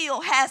still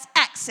has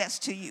access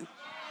to you.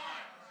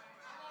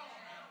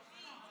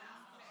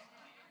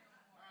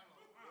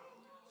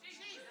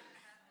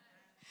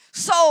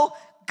 So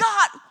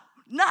God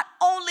not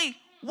only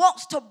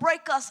wants to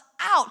break us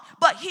out,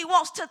 but he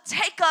wants to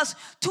take us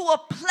to a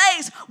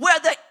place where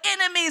the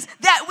enemies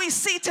that we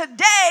see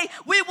today,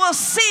 we will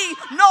see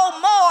no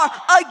more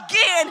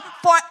again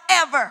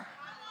forever.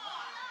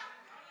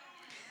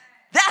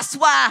 That's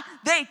why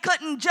they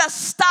couldn't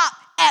just stop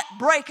at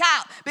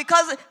breakout,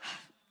 because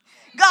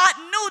God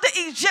knew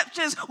the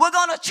Egyptians were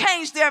going to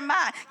change their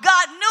mind.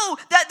 God knew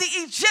that the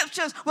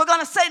Egyptians were going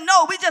to say,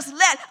 no, we just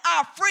let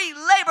our free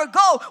labor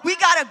go. We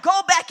got to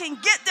go back and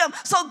get them.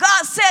 So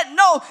God said,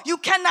 no, you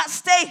cannot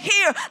stay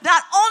here.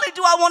 Not only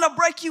do I want to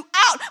break you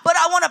out, but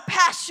I want to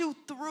pass you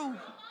through.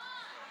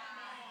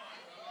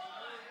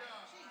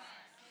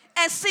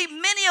 And see,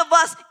 many of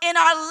us in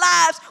our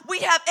lives, we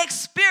have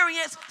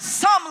experienced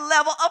some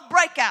level of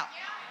breakout.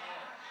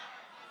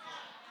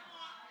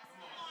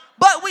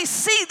 But we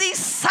see these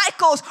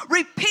cycles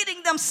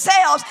repeating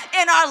themselves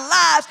in our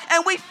lives,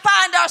 and we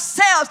find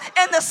ourselves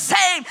in the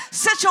same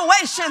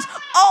situations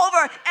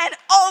over and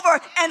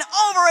over and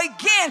over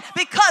again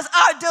because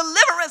our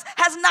deliverance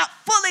has not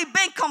fully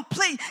been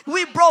complete.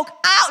 We broke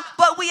out,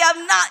 but we have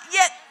not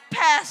yet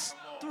passed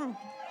through.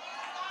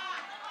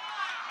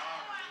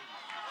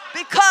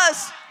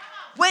 Because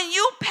when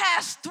you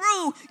pass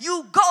through,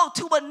 you go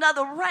to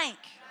another rank.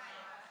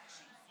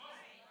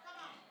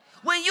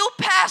 When you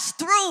pass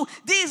through,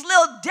 these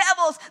little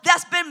devils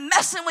that's been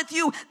messing with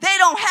you, they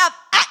don't have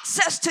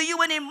access to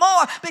you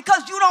anymore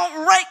because you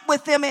don't rank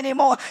with them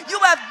anymore. You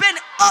have been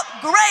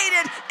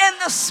upgraded in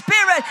the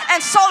spirit,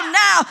 and so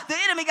now the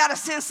enemy got to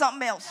send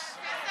something else.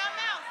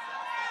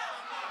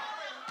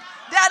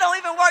 That don't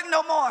even work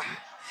no more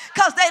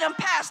because they done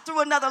passed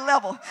through another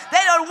level. They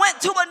done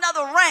went to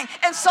another rank,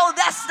 and so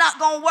that's not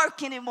going to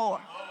work anymore.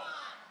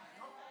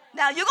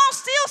 Now, you're going to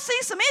still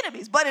see some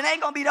enemies, but it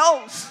ain't going to be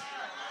those.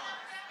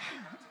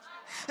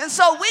 And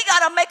so we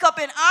got to make up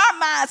in our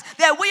minds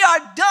that we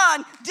are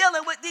done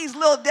dealing with these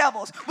little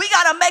devils. We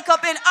got to make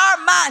up in our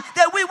mind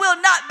that we will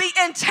not be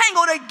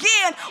entangled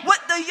again with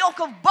the yoke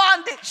of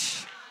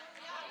bondage.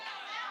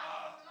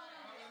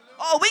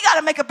 Oh, we got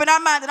to make up in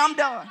our mind that I'm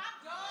done.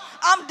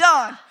 I'm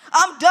done.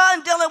 I'm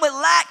done dealing with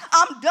lack.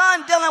 I'm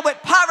done dealing with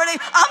poverty.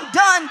 I'm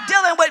done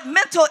dealing with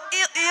mental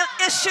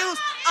issues.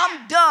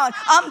 I'm done.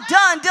 I'm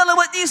done dealing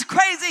with these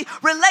crazy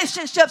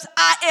relationships.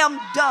 I am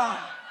done.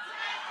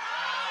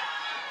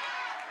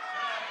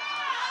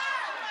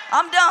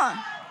 I'm done.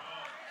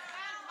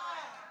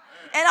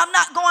 And I'm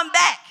not going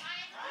back.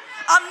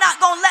 I'm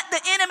not going to let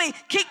the enemy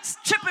keep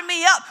tripping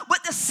me up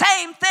with the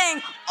same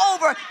thing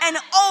over and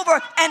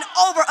over and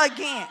over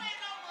again.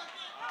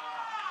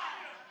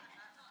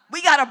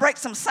 We got to break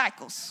some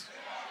cycles.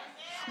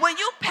 When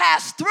you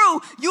pass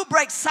through, you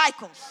break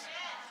cycles.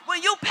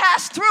 When you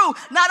pass through,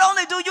 not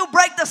only do you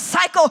break the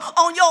cycle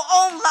on your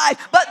own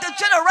life, but the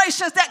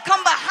generations that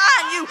come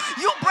behind you,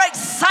 you break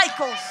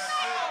cycles.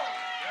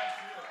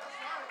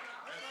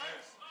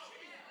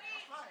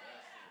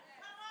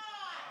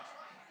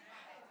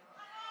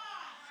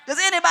 Does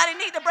anybody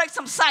need to break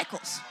some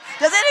cycles?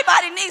 Does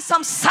anybody need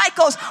some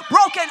cycles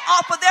broken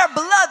off of their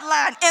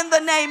bloodline in the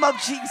name of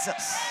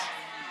Jesus?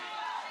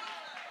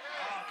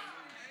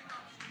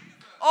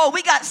 Oh,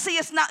 we got to see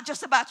it's not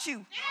just about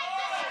you.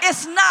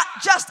 It's not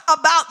just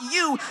about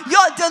you.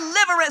 Your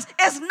deliverance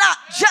is not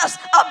just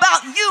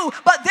about you,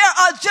 but there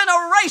are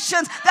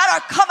generations that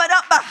are coming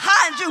up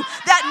behind you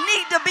that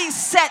need to be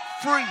set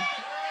free.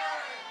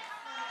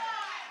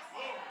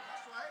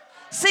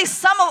 See,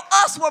 some of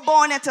us were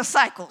born into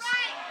cycles.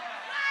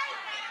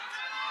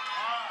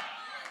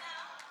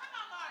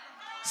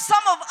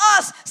 Some of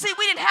us, see,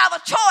 we didn't have a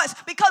choice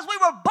because we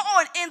were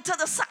born into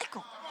the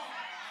cycle.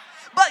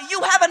 But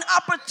you have an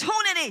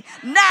opportunity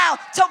now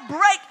to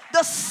break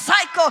the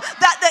cycle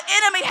that the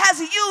enemy has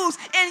used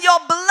in your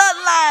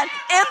bloodline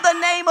in the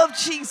name of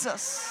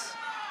Jesus.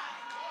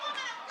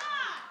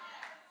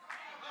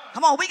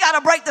 Come on, we got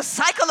to break the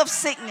cycle of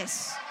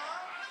sickness.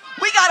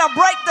 We got to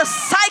break the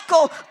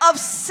cycle of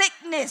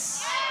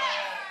sickness.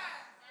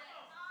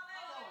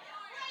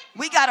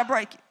 We got to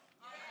break it.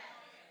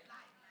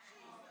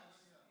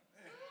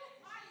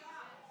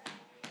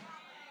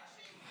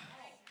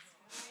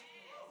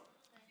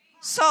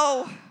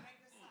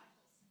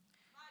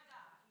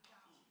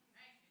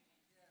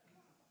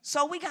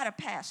 So we got to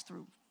pass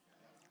through.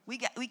 We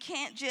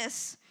can't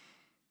just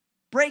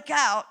break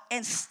out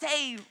and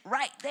stay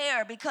right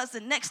there, because the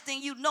next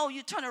thing you know,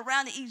 you turn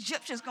around, the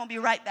Egyptian's going to be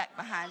right back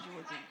behind you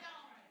again.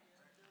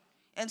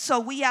 And so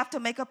we have to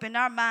make up in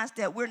our minds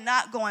that we're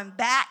not going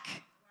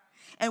back,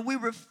 and we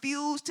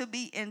refuse to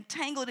be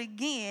entangled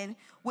again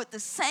with the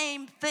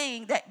same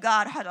thing that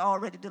God had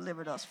already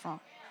delivered us from.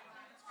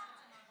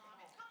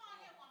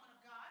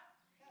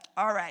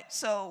 All right,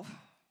 so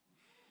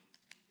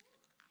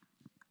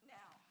now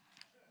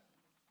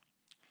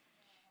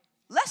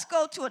let's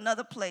go to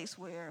another place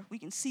where we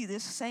can see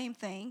this same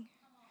thing.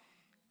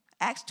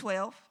 Acts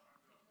 12.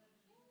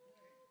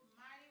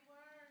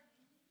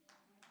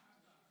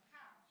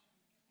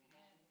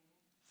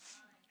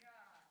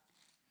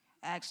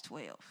 Acts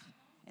 12.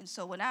 And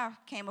so when I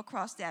came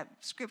across that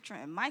scripture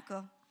in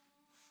Micah,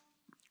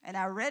 and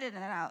I read it,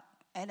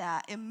 and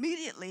I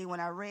immediately, when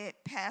I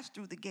passed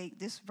through the gate,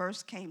 this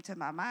verse came to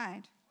my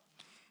mind.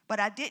 But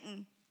I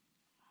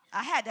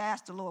had to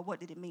ask the Lord, what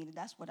did it mean? And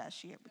that's what I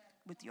shared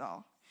with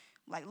y'all.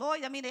 Like,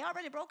 Lord, I mean, they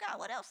already broke out.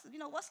 What else?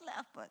 What's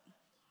left? But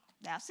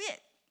that's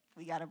it.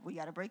 We gotta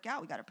break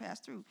out. We gotta pass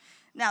through.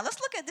 Now, let's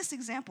look at this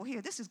example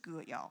here. This is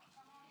good, y'all.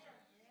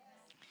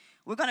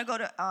 We're going to go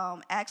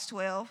to Acts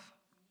 12.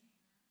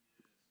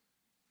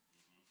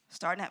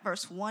 Starting at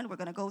verse 1, we're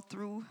going to go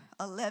through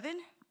 11.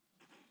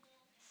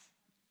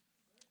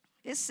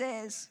 It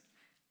says,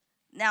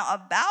 now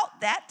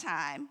about that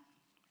time,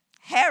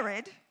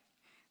 Herod,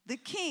 the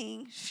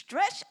king,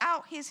 stretched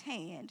out his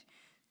hand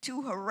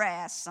to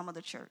harass some of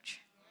the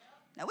church.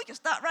 Now we can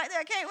stop right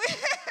there, can't we?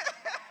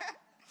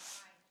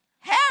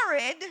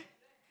 Herod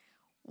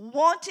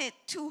wanted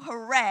to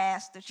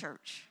harass the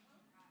church.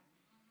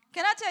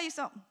 Can I tell you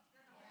something?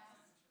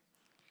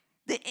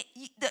 The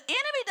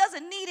enemy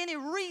doesn't need any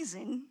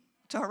reason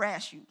to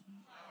harass you,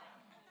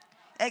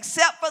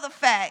 except for the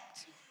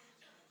fact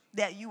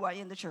that you are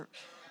in the church.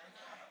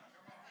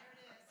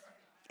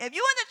 If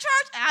you're in the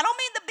church, I don't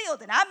mean the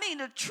building. I mean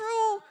the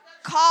true,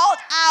 called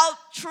out,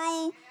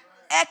 true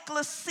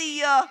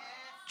ecclesia,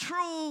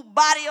 true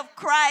body of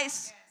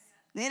Christ.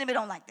 The enemy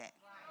don't like that.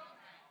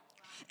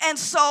 And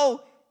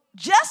so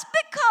just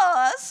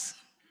because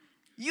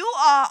you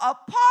are a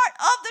part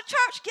of the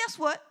church, guess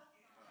what?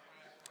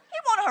 He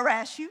wants to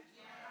harass you.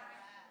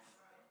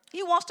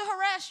 He wants to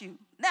harass you.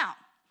 Now,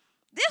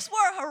 this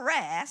word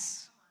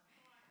harass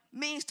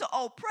means to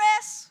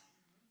oppress,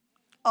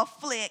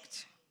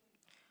 afflict,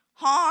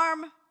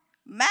 harm,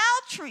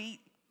 maltreat,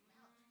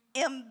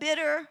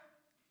 embitter,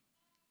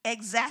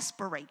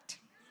 exasperate.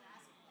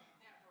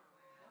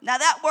 Now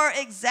that word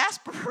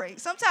exasperate,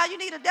 sometimes you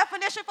need a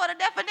definition for the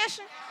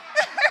definition.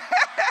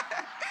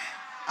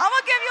 I'm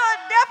going to give you a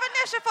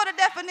definition for the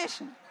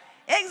definition.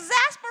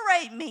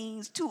 Exasperate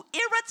means to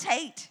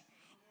irritate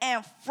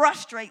and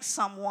frustrate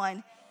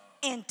someone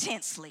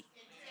intensely.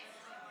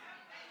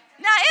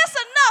 Now, it's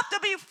enough to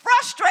be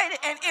frustrated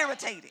and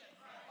irritated,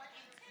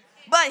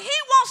 but he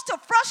wants to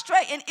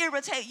frustrate and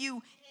irritate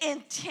you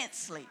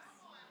intensely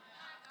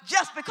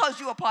just because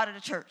you're a part of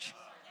the church,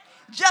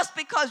 just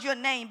because you're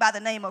named by the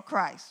name of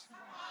Christ.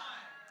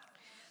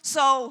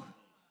 So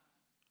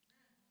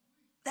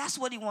that's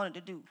what he wanted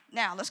to do.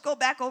 Now, let's go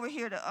back over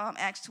here to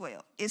Acts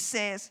 12. It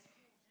says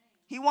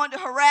he wanted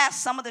to harass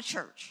some of the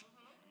church.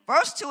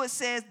 Verse 2, it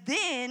says,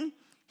 then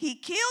he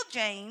killed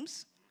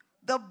James,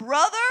 the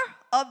brother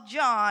of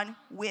John,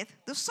 with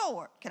the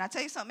sword. Can I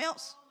tell you something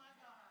else?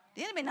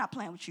 The enemy not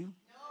playing with you.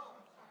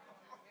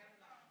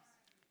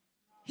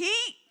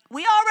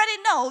 We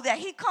already know that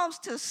he comes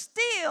to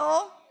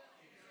steal,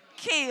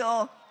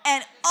 kill,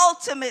 and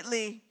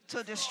ultimately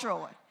to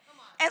destroy.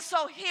 And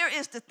so here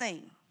is the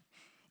thing.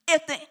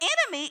 If the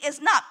enemy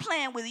is not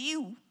playing with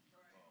you,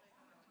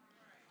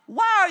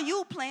 why are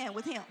you playing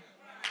with him?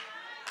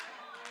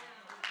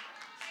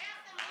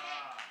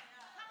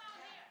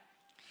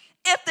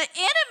 If the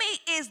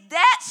enemy is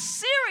that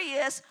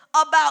serious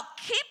about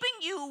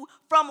keeping you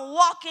from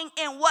walking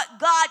in what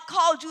God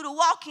called you to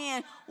walk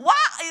in,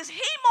 why is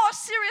he more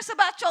serious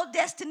about your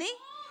destiny?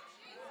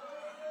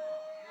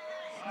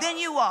 than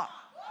you are.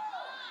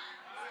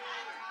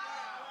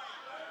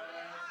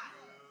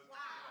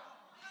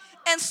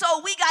 And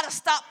so we got to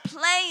stop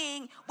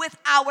playing with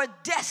our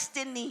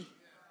destiny.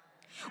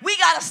 We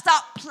got to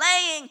stop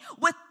playing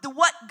with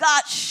what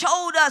God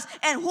showed us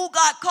and who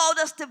God called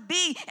us to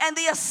be and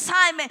the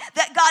assignment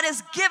that God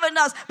has given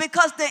us,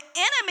 because the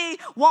enemy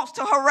wants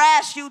to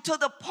harass you to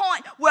the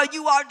point where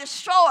you are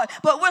destroyed.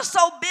 But we're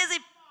so busy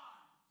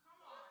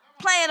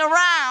playing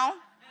around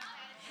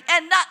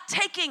and not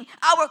taking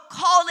our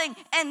calling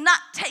and not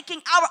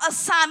taking our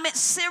assignment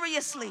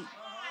seriously.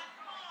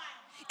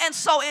 And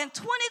so in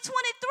 2023,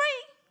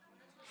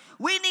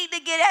 we need to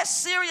get as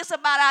serious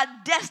about our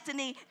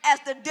destiny as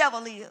the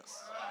devil is.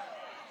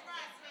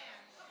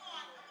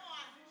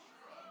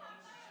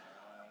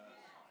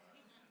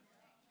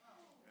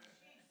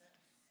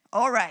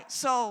 All right,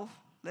 so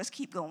let's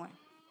keep going.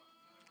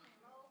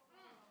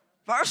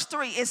 Verse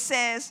 3, it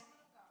says,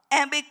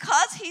 and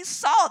because he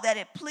saw that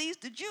it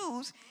pleased the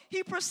Jews,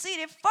 he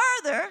proceeded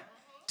further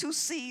to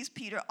seize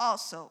Peter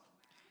also.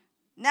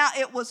 Now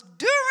it was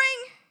during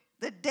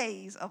the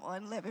days of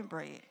unleavened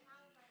bread.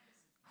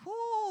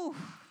 Whew,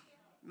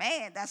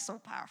 man, that's so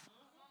powerful.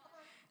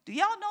 Do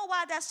y'all know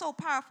why that's so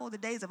powerful, the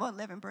days of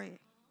unleavened bread?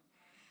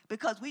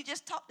 Because we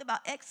just talked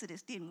about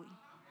Exodus, didn't we?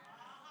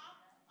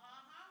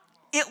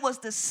 It was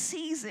the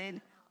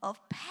season of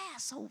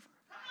Passover.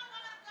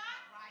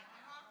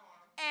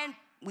 And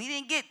we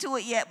didn't get to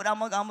it yet, but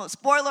I'm a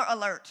spoiler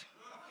alert.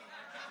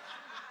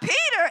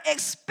 Peter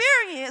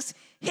experienced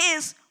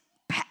his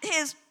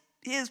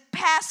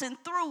passing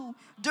through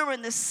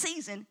during the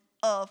season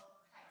of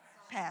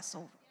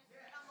Passover.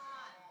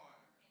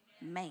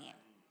 Man.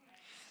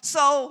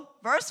 So,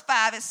 verse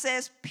 5, it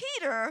says,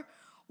 Peter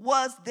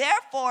was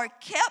therefore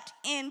kept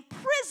in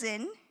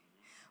prison,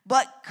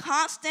 but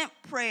constant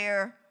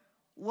prayer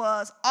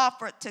was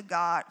offered to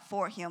God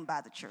for him by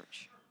the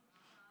church.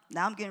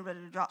 Now I'm getting ready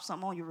to drop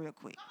something on you real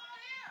quick.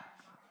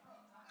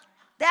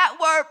 That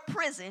word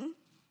prison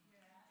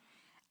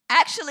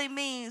actually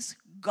means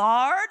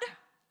guard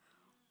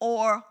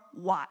or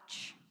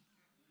watch.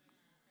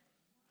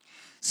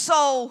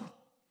 So,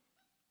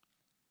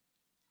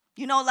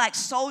 you know, like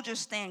soldiers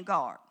stand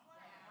guard.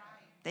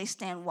 They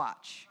stand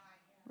watch,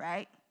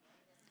 right?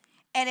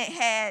 And it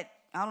had,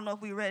 I don't know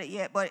if we read it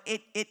yet, but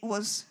it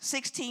was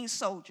 16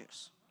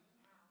 soldiers,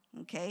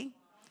 okay?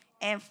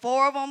 And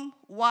 4 of them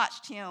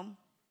watched him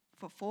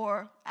for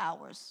 4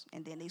 hours,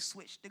 and then they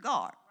switched to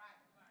guard.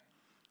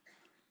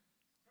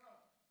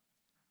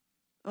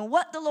 And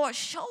what the Lord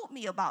showed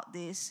me about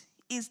this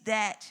is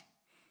that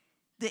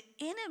the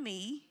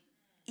enemy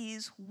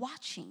is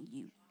watching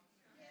you.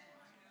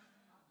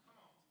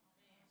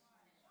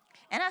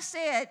 And I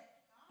said,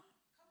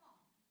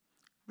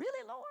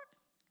 really, Lord?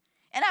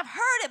 And I've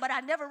heard it, but I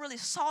never really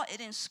saw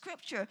it in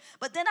Scripture.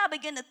 But then I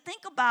began to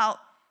think about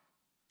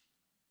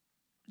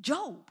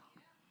Job.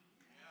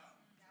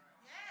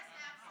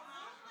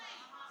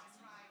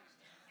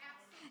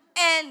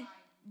 And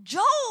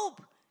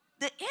Job,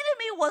 the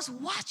enemy was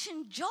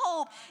watching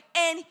Job,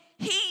 and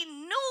he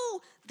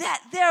knew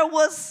that there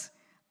was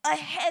a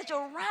hedge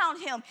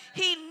around him.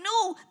 He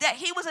knew that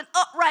he was an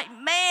upright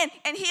man,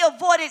 and he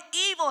avoided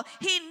evil.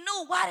 He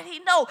knew. Why did he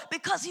know?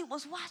 Because he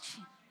was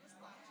watching.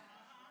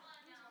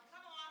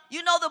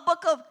 You know, the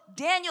book of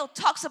Daniel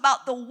talks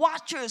about the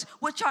watchers,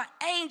 which are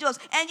angels.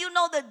 And you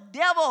know the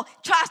devil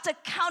tries to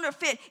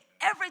counterfeit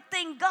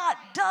everything God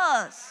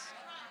does.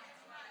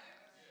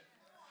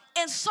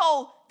 And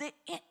so,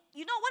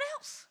 you know what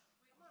else?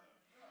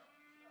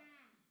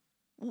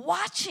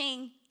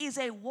 Watching is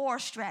a war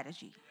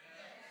strategy.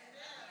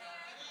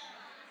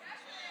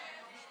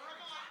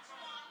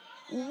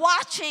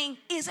 Watching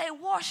is a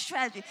war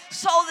strategy.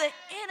 So the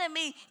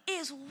enemy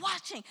is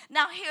watching.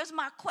 Now, here's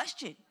my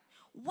question.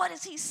 What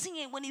is he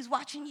seeing when he's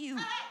watching you?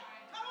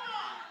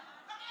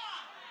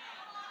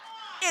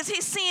 Is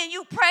he seeing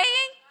you praying?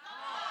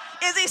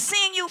 Is he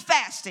seeing you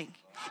fasting?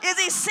 Is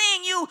he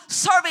seeing you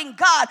serving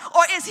God?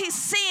 Or is he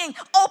seeing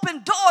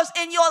open doors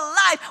in your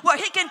life where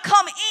he can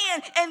come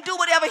in and do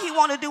whatever he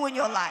wants to do in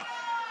your life?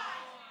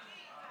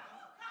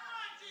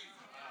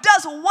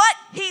 Does what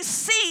he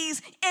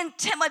sees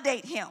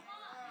intimidate him?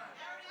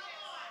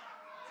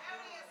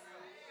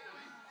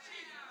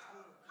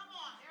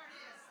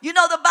 You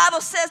know, the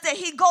Bible says that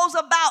he goes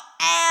about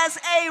as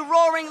a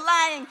roaring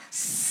lion,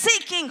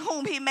 seeking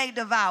whom he may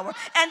devour.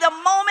 And the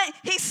moment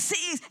he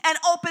sees an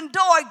open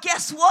door,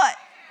 guess what?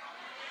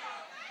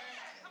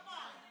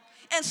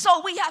 And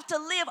so we have to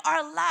live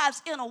our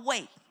lives in a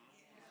way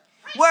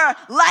where,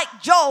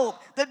 like Job,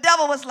 the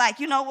devil was like,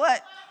 you know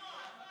what?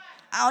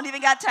 I don't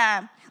even got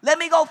time. Let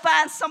me go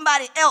find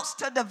somebody else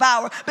to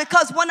devour.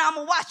 Because when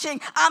I'm watching,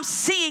 I'm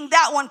seeing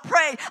that one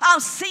pray. I'm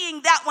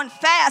seeing that one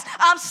fast.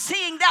 I'm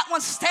seeing that one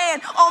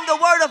stand on the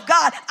word of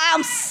God.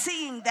 I'm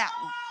seeing that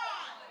one.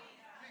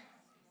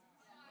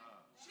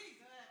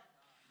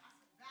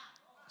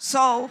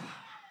 So,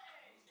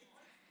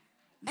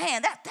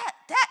 man, that's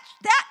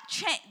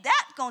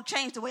gonna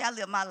change the way I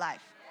live my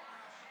life.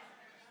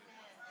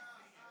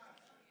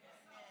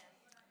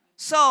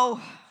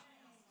 So,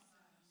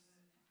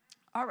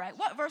 All right,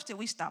 what verse did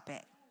we stop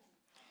at?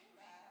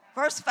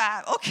 Verse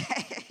 5,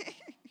 okay.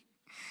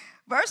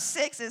 Verse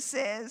 6, it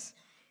says,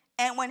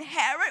 and when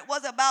Herod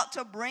was about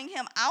to bring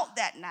him out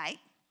that night,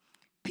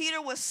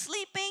 Peter was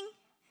sleeping,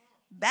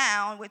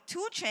 bound with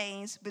 2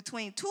 chains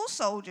between 2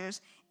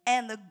 soldiers,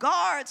 and the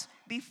guards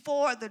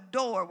before the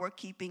door were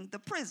keeping the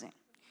prison.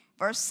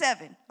 Verse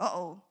 7,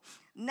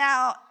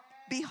 now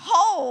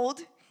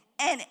behold,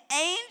 an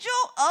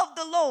angel of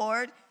the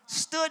Lord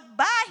stood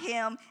by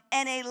him,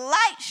 and a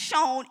light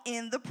shone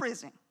in the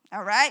prison.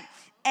 All right?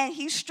 And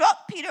he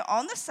struck Peter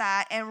on the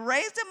side and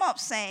raised him up,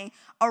 saying,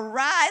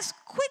 arise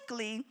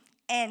quickly,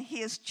 and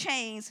his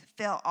chains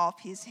fell off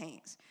his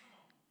hands.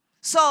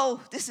 So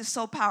this is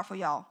so powerful,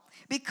 y'all,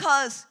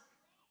 because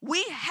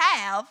we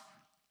have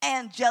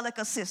angelic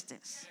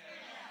assistance.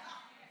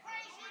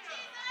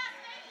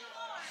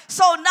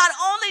 So not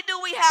only do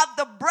we have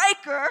the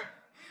breaker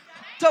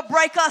to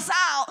break us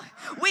out,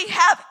 we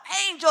have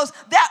angels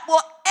that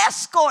will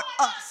escort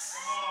us.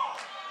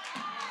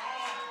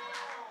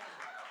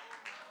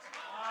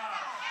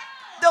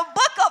 The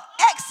book of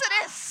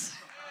Exodus,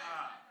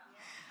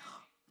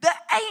 the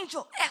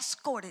angel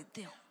escorted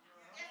them.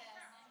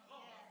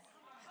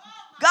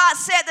 God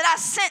said that I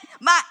sent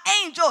my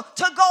angel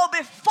to go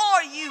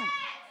before you,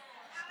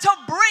 to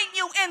bring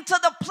you into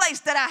the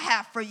place that I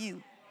have for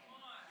you.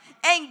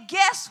 And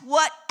guess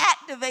what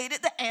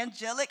activated the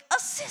angelic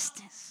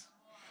assistance?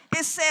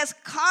 It says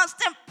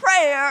constant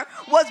prayer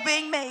was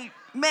being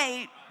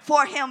made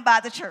for him by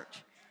the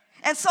church.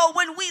 And so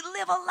when we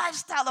live a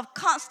lifestyle of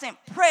constant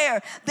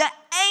prayer, the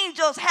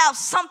angels have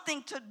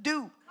something to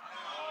do.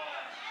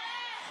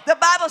 The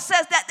Bible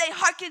says that they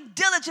hearken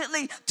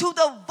diligently to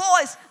the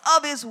voice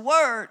of his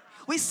word.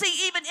 We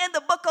see even in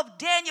the book of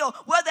Daniel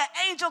where the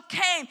angel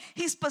came,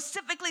 he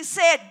specifically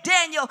said,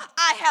 Daniel,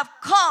 I have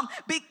come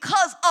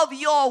because of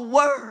your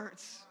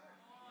words.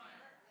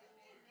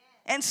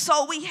 And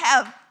so we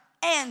have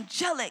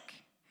angelic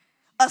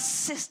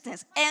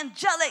assistance,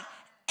 angelic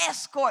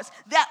escorts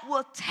that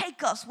will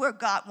take us where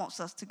God wants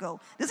us to go.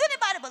 Does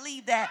anybody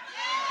believe that?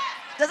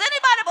 Does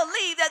anybody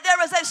believe that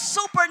there is a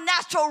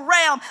supernatural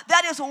realm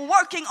that is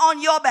working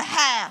on your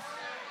behalf?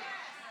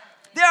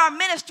 There are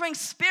ministering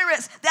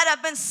spirits that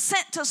have been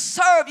sent to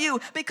serve you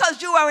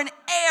because you are an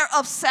heir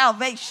of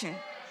salvation.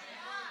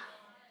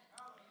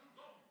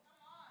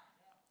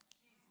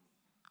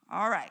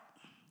 All right.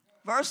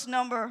 Verse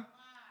number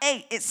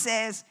 8, it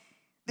says,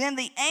 then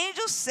the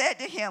angel said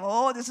to him,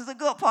 oh, this is a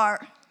good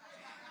part.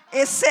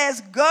 It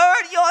says,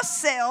 gird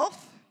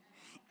yourself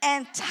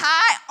and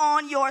tie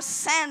on your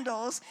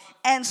sandals.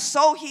 And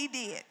so he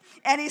did.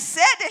 And he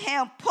said to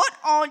him, put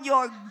on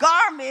your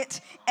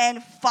garment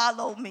and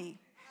follow me.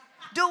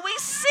 Do we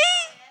see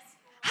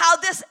how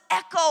this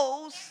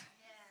echoes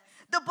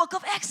the book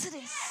of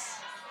Exodus?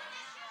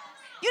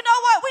 You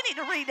know what? We need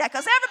to read that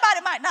because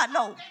everybody might not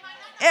know.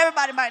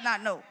 Everybody might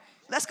not know.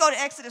 Let's go to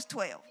Exodus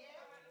 12.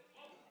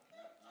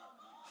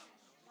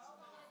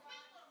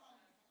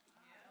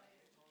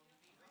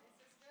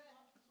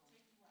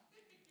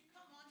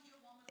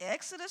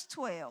 Exodus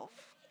 12,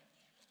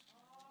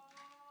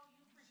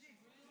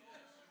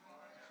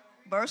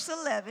 verse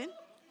 11.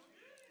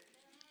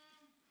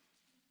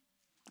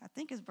 I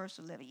think it's verse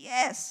 11.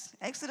 Yes,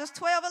 Exodus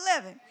 12,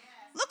 11.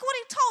 Look what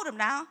he told him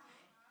now.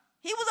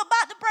 He was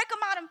about to break him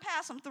out and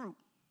pass him through.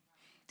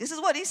 This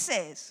is what he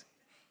says.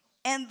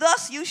 And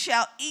thus you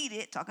shall eat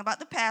it, talking about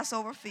the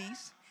Passover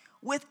feast,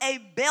 with a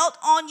belt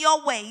on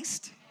your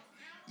waist,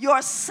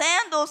 your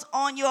sandals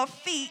on your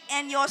feet,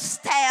 and your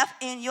staff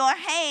in your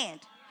hand.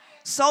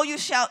 So you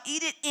shall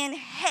eat it in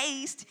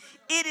haste.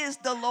 It is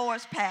the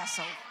Lord's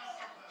Passover.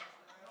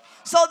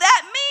 So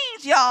that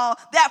means, y'all,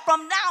 that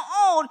from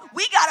now on,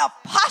 we got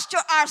to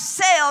posture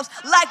ourselves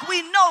like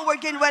we know we're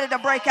getting ready to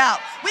break out.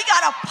 We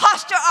got to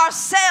posture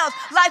ourselves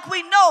like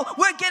we know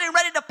we're getting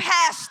ready to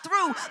pass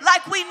through,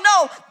 like we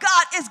know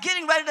God is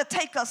getting ready to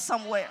take us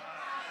somewhere.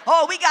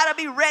 Oh, we got to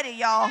be ready,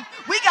 y'all.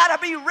 We got to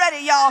be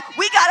ready, y'all.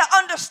 We got to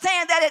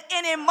understand that at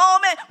any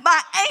moment, my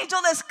angel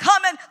is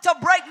coming to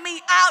break me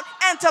out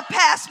and to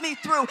pass me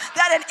through.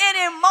 That at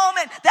any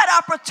moment, that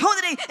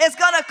opportunity is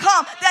going to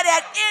come. That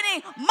at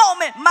any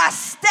moment, my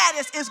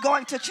status is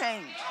going to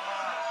change.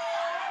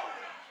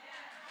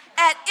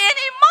 At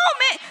any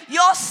moment,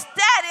 your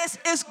status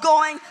is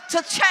going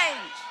to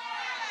change.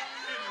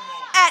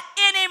 At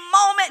any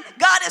moment,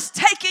 God is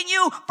taking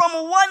you from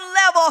one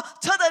level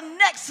to the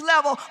next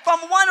level, from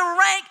one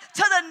rank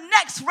to the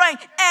next rank,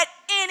 at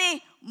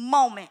any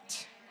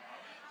moment.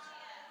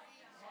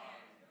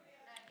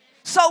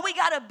 So we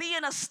got to be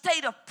in a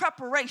state of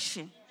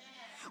preparation.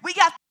 We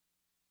got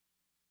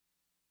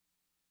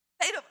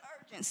a state of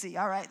urgency.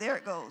 All right, there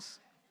it goes.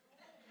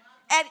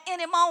 At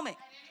any moment.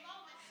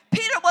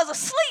 Peter was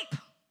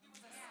asleep.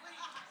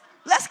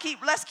 Let's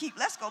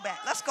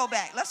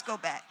go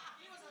back.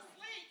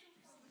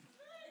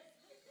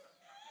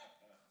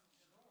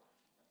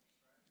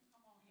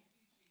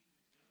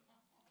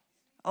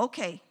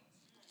 Okay.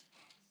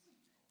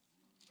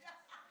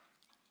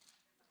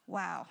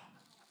 Wow.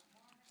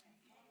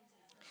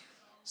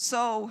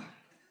 So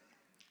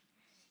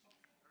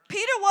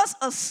Peter was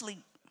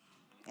asleep.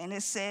 And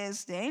it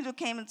says, the angel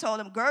came and told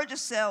him, gird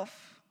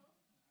yourself,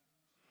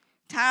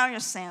 tie on your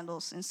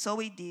sandals. And so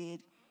he did.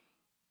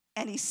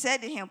 And he said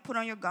to him, put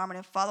on your garment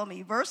and follow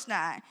me. Verse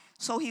 9.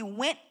 So he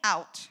went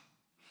out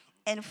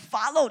and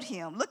followed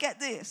him. Look at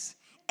this.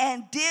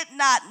 And did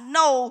not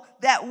know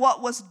that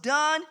what was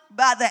done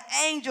by the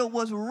angel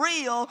was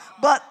real,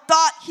 but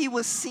thought he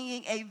was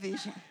seeing a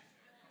vision.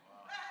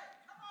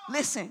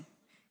 Listen,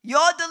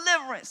 your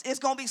deliverance is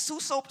going to be so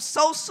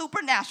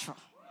supernatural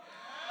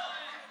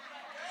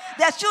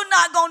that you're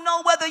not going to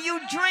know whether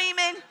you're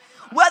dreaming,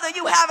 whether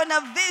you having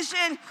a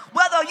vision,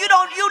 whether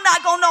you're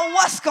not going to know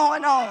what's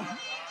going on.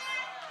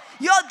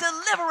 Your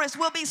deliverance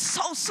will be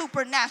so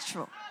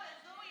supernatural.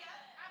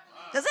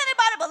 Does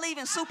anybody believe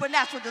in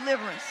supernatural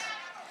deliverance?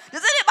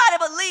 Does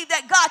anybody believe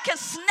that God can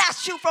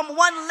snatch you from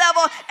one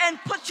level and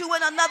put you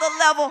in another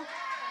level?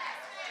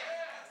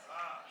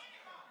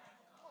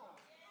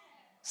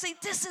 See,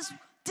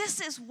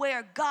 this is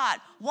where God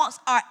wants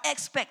our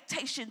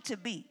expectation to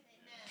be.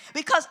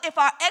 Because if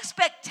our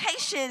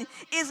expectation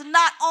is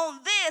not on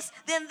this,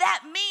 then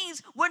that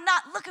means we're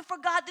not looking for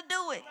God to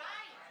do it.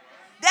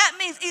 That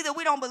means either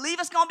we don't believe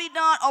it's going to be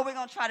done or we're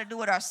going to try to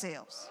do it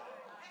ourselves.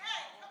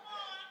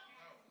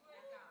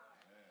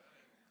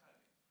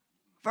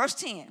 Verse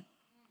 10.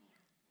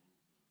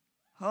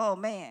 Oh,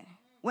 man.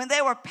 When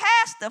they were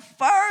past the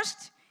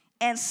first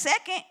and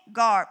second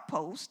guard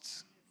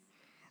posts,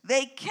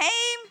 they came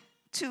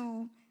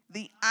to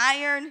the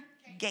iron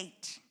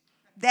gate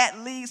that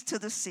leads to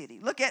the city.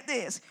 Look at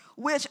this.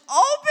 Which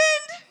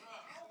opened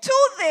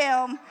to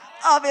them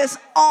of its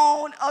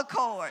own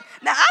accord.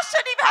 Now, I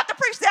shouldn't even have to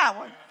preach that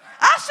one.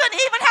 I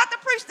shouldn't even have to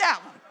preach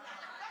that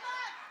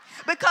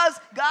one. Because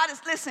God is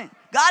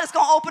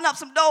going to open up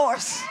some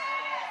doors.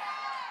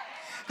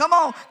 Come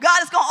on.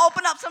 God is going to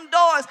open up some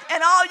doors,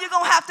 and all you're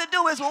going to have to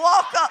do is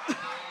walk up.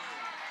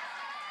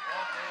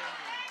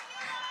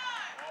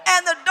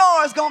 And the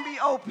door is going to be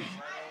open.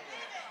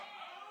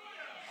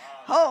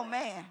 Oh,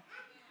 man.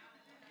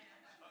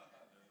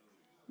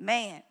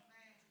 Man.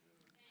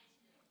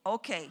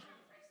 Okay.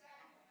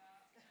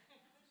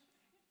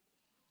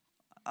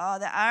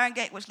 The iron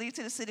gate which leads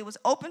to the city was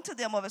open to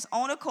them of its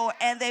own accord,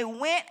 and they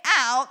went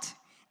out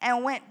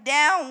and went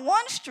down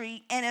one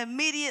street, and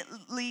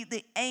immediately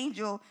the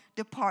angel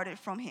departed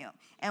from him.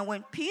 And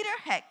when Peter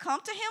had come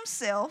to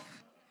himself,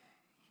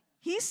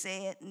 he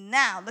said,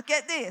 now, look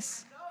at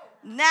this.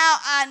 Now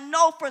I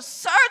know for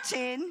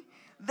certain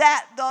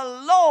that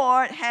the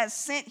Lord has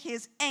sent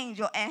his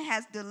angel and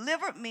has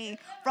delivered me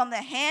from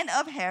the hand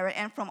of Herod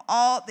and from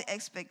all the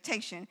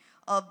expectation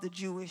of the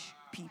Jewish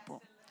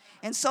people.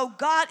 And so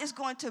God is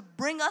going to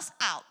bring us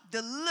out,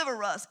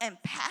 deliver us,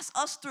 and pass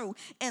us through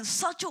in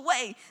such a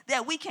way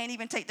that we can't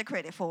even take the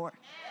credit for it.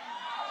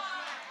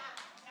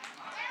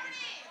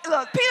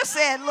 Look, Peter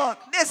said, look,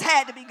 this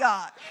had to be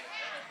God.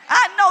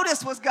 I know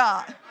this was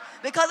God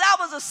because I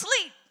was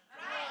asleep.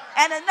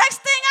 And the next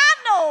thing I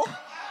know,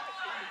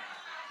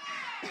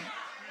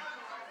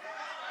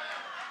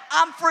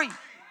 I'm free.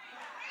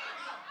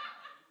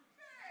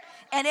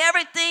 And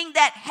everything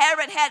that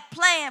Herod had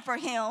planned for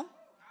him,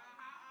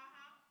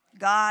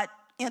 God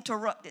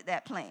interrupted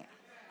that plan.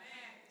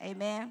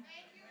 Amen.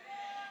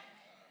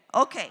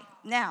 Okay,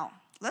 now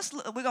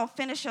we're going to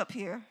finish up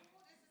here.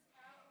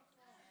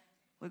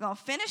 We're going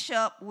to finish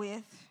up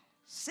with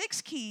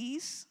 6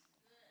 keys.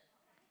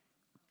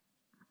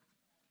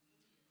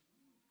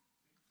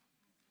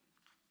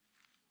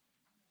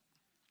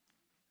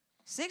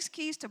 Six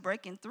keys to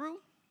breaking through.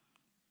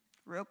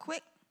 Real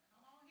quick.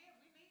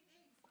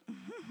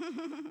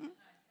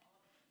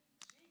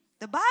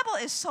 The Bible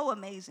is so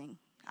amazing.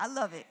 I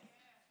love it.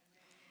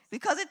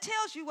 Because it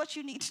tells you what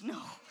you need to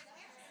know.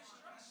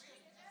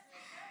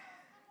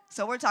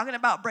 So we're talking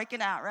about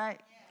breaking out, right?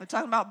 We're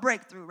talking about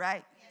breakthrough,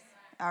 right?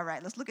 All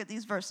right, let's look at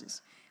these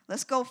verses.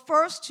 Let's go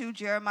first to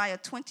Jeremiah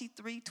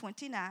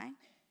 23:29.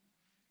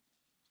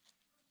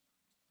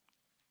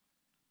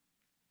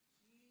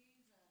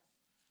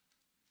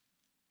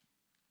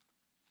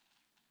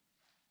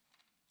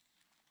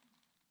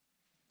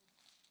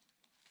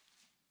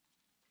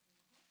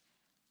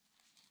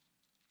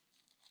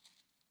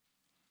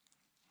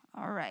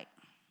 All right.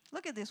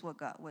 Look at this, what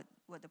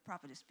the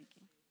prophet is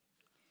speaking.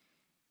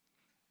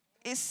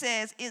 It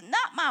says, is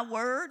not my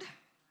word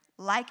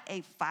like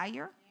a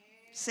fire,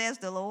 says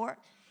the Lord,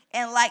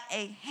 and like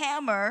a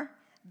hammer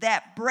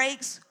that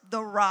breaks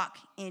the rock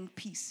in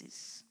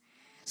pieces.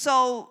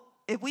 So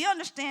if we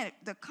understand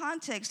the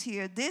context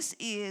here,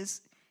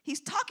 he's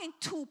talking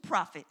to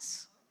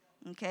prophets,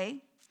 okay?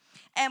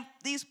 And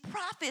these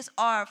prophets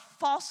are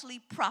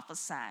falsely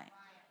prophesying.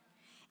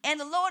 And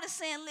the Lord is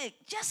saying, look,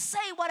 just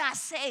say what I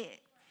said.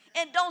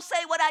 And don't say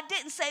what I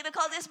didn't say,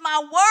 because it's my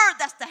word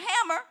that's the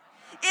hammer.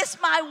 It's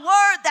my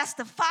word that's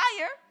the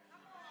fire.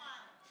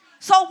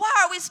 So why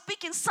are we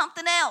speaking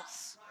something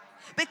else?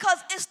 Because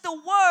it's the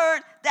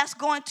word that's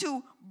going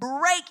to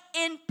break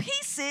in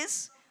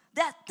pieces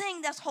that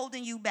thing that's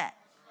holding you back.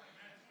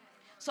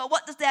 So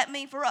what does that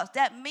mean for us?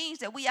 That means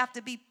that we have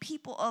to be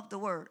people of the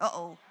word.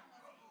 Uh-oh.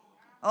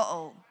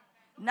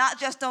 Not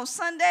just on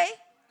Sunday,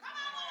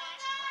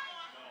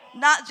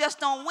 not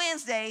just on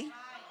Wednesday,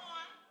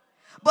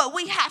 but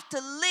we have to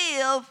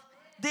live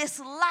this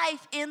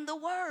life in the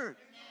Word.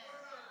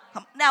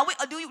 Now,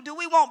 do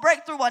we want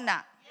breakthrough or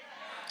not?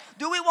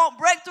 Do we want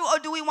breakthrough, or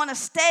do we want to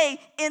stay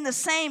in the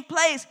same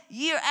place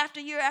year after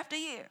year after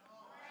year?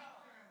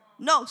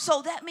 No,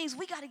 so that means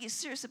we got to get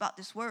serious about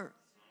this Word.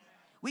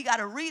 We got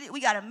to read it,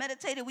 we got to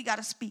meditate it, we got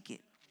to speak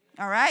it.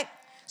 All right?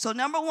 So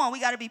number one, we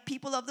got to be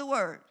people of the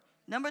Word.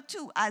 Number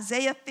two,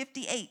 Isaiah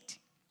 58.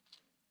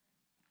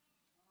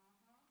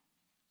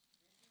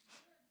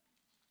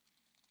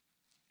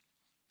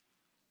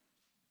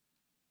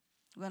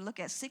 We're going to look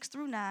at 6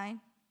 through 9.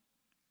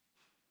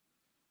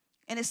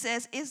 And it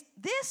says, is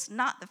this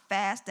not the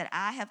fast that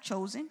I have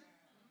chosen?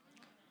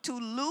 To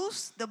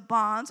loose the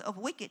bonds of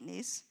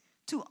wickedness,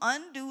 to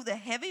undo the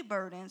heavy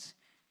burdens,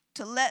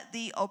 to let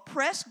the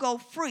oppressed go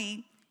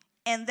free,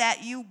 and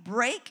that you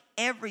break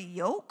every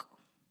yoke?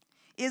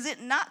 Is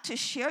it not to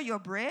share your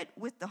bread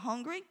with the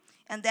hungry,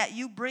 and that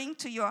you bring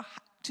to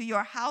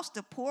your house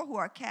the poor who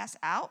are cast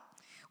out?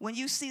 When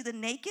you see the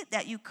naked,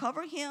 that you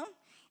cover him,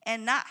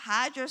 and not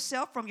hide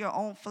yourself from your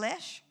own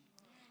flesh?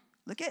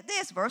 Look at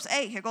this, verse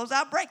 8. Here goes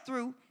our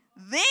breakthrough.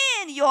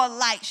 Then your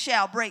light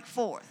shall break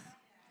forth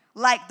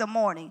like the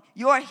morning.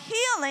 Your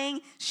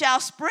healing shall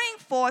spring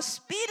forth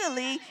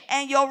speedily,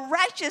 and your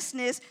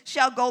righteousness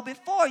shall go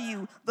before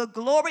you. The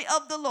glory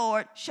of the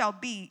Lord shall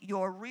be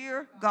your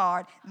rear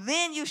guard.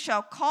 Then you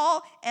shall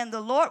call, and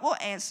the Lord will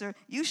answer.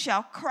 You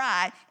shall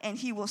cry, and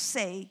he will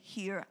say,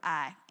 here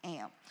I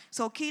am.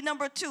 So key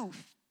number 2,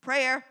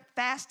 prayer,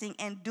 fasting,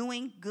 and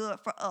doing good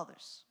for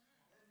others.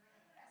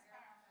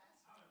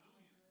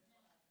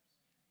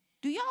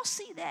 Do y'all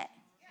see that?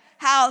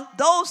 How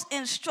those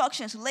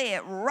instructions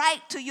led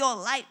right to your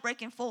light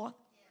breaking forth.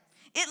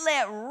 It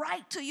led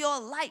right to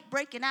your light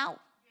breaking out.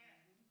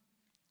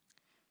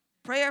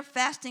 Prayer,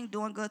 fasting,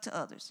 doing good to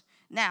others.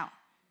 Now,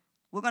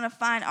 we're going to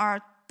find our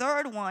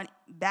third one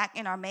back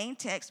in our main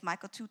text,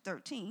 Micah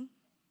 2:13.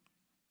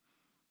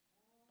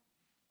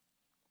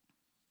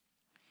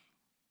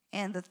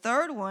 And the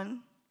third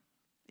one,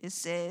 it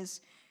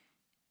says,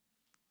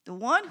 the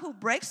one who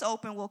breaks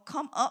open will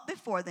come up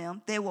before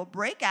them. They will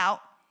break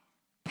out,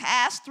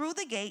 pass through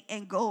the gate,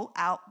 and go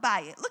out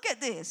by it. Look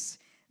at this.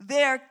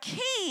 Their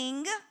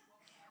king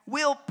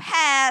will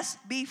pass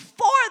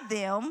before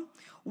them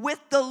with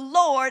the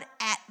Lord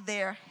at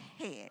their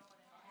head.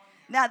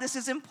 Now, this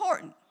is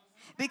important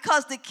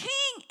because the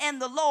king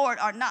and the Lord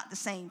are not the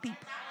same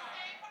people.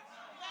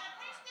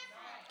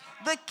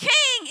 The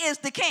king is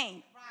the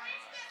king.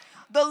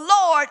 The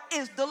Lord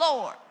is the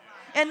Lord.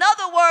 In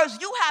other words,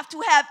 you have to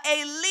have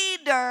a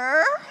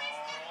leader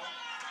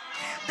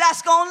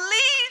that's going to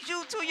lead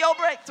you to your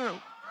breakthrough.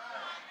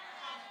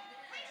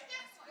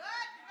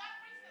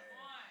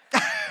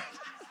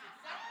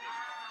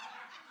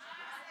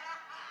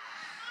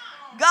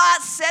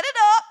 God set it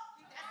up.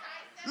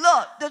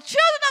 Look, the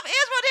children of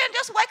Israel didn't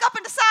just wake up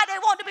and decide they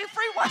wanted to be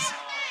free ones.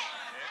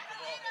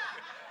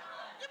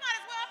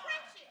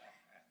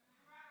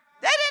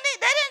 They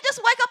didn't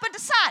just wake up and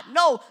decide.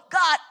 No,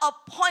 God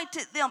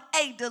appointed them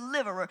a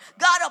deliverer.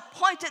 God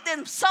appointed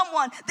them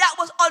someone that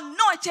was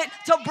anointed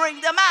to bring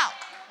them out.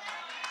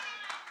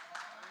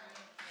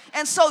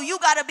 And so you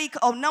got to be,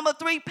 number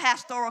 3,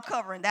 pastoral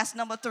covering. That's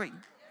number 3.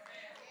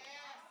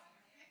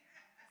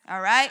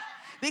 All right?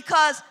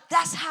 Because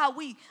that's how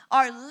we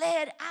are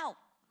led out.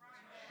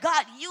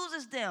 God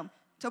uses them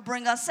to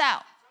bring us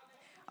out.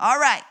 All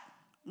right.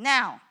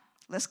 Now,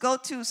 let's go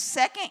to 2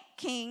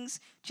 Kings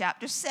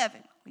chapter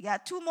 7. We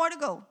got 2 more to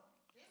go.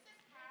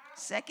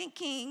 2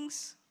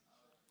 Kings.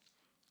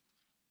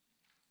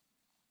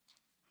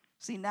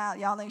 See, now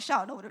y'all ain't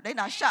shouting over there. They're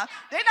not shouting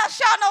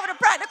over the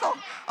practical.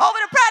 Over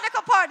the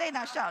practical part, they're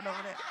not shouting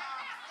over there.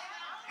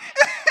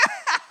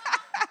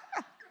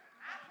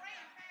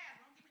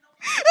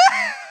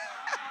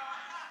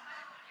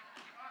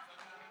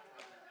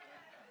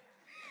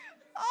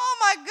 Oh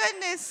my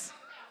goodness.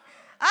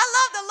 I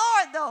love the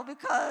Lord though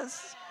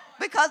because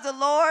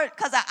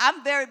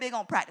I'm very big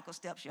on practical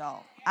steps,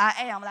 y'all. I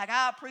am. Like,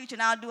 I'll preach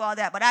and I'll do all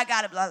that, but I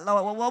got to be like,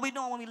 Lord, well, what are we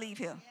doing when we leave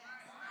here?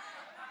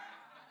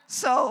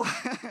 So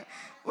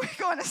we're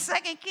going to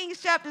 2 Kings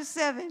chapter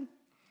 7,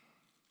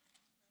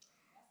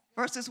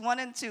 verses 1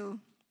 and 2.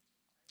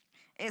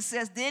 It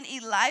says, then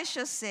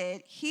Elisha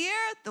said, hear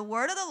the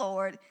word of the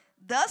Lord.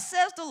 Thus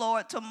says the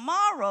Lord,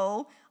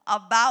 tomorrow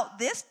about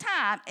this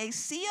time a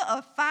seah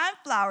of fine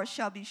flour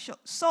shall be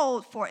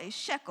sold for a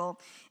shekel,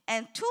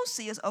 and 2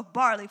 seahs of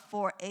barley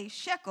for a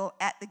shekel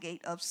at the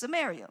gate of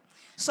Samaria.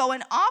 So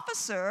an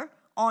officer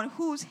on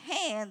whose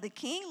hand the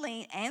king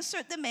leaned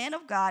answered the man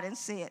of God and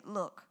said,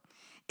 look,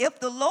 if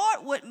the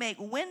Lord would make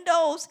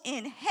windows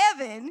in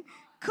heaven,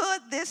 could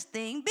this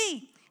thing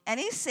be? And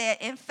he said,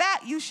 in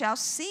fact, you shall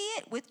see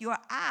it with your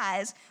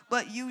eyes,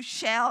 but you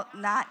shall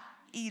not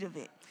eat of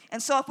it.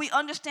 And so if we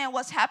understand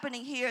what's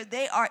happening here,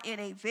 they are in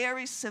a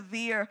very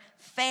severe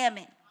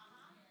famine.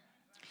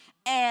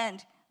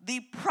 And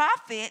the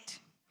prophet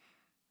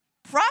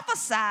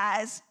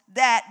prophesies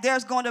that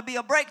there's going to be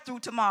a breakthrough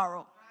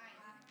tomorrow.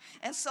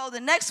 And so the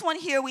next one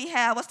here we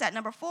have, what's that,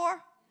 number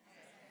 4?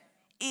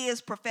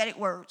 Is prophetic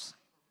words.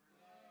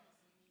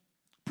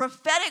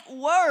 Prophetic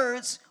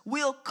words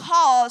will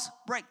cause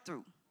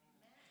breakthrough.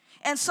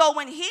 And so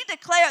when he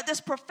declared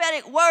this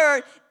prophetic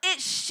word, it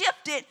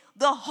shifted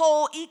the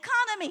whole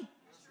economy.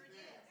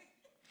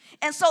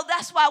 And so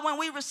that's why when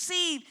we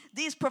receive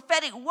these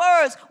prophetic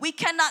words, we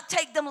cannot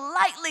take them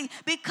lightly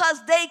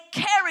because they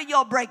carry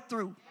your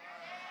breakthrough.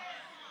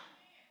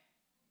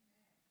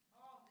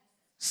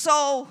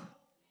 So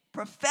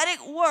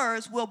prophetic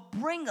words will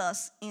bring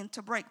us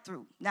into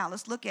breakthrough. Now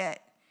let's look at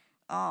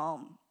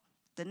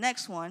the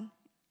next one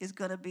is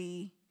going to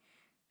be,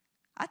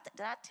 did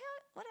I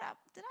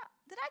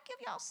give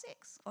y'all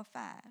 6 or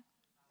 5?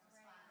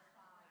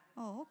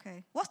 Oh,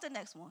 okay. What's the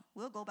next one?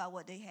 We'll go by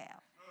what they have.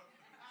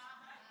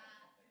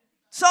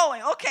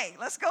 Sowing. Okay,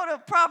 let's go to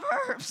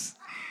Proverbs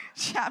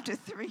chapter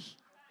 3.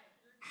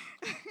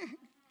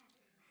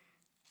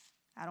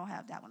 I don't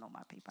have that one on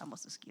my paper. I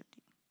must have skipped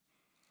it.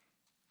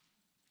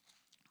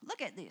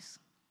 Look at this.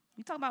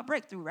 We talking about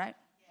breakthrough, right?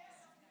 Yes.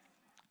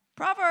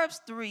 Proverbs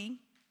 3,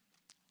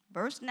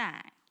 verse 9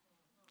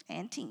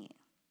 and 10.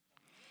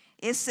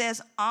 It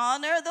says,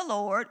 honor the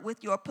Lord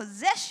with your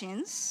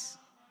possessions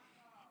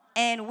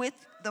and with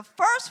the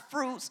first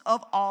fruits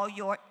of all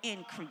your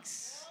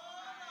increase,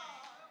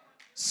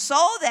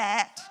 so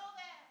that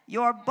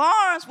your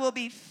barns will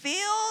be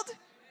filled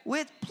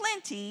with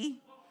plenty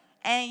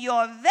and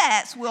your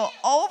vats will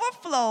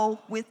overflow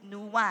with new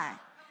wine.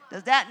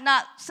 Does that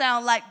not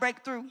sound like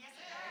breakthrough?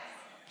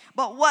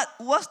 But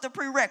what's the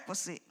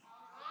prerequisite?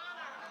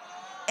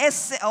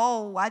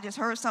 I just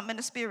heard something in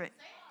the spirit.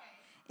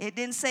 It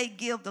didn't say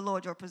give the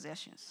Lord your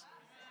possessions.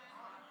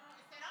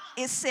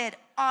 It said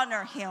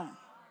honor him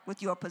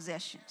with your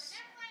possessions.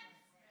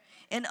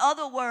 In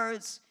other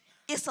words,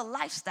 it's a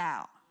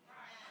lifestyle.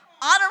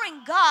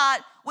 Honoring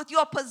God with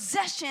your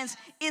possessions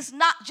is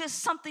not just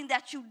something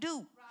that you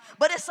do,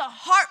 but it's a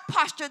heart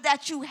posture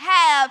that you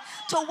have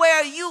to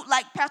where you,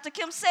 like Pastor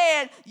Kim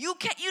said, you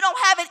don't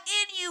have it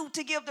in you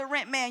to give the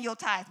rent man your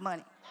tithe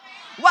money.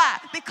 Why?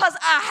 Because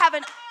I have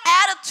an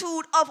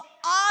attitude of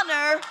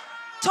honor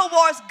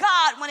towards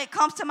God when it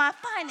comes to my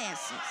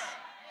finances.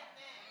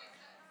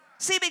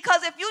 See,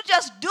 because if you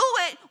just do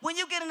it when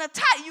you get in a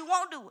tithe, you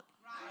won't do it.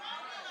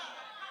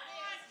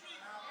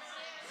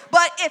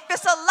 But if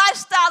it's a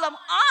lifestyle of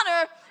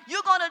honor,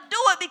 you're going to do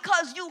it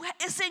because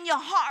it's in your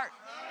heart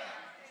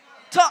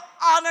to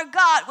honor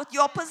God with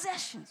your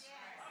possessions.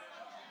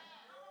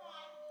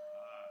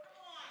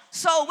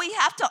 So we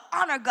have to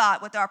honor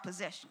God with our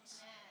possessions.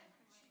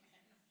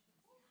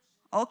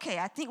 Okay,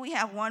 I think we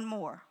have one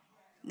more.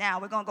 Now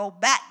we're going to go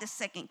back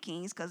to 2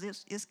 Kings because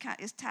it's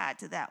tied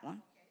to that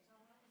one.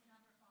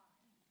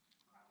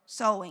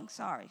 Sowing.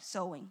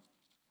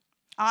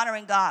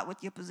 Honoring God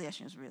with your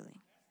possessions,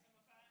 really.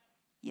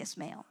 Yes,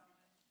 ma'am.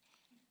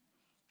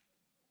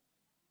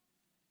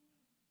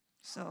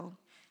 So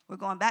we're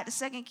going back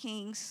to 2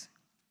 Kings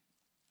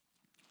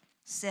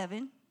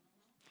 7.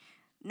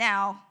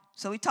 Now,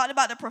 so we talked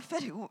about the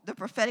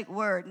prophetic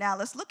word. Now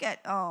let's look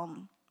at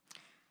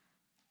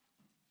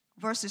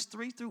verses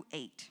 3 through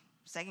 8.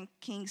 2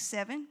 Kings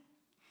 7.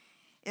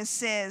 It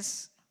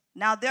says,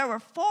 now there were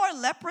 4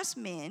 leprous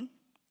men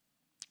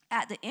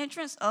at the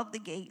entrance of the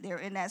gate. They're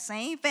in that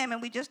same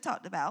famine we just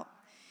talked about.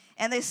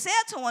 And they said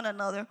to one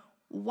another,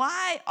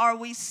 why are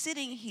we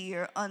sitting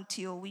here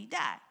until we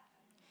die?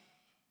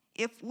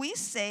 If we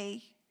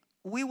say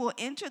we will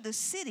enter the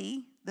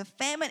city, the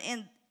famine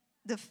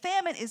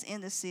is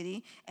in the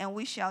city, and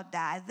we shall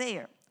die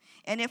there.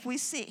 And if we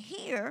sit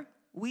here,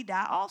 we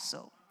die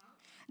also.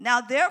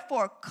 Now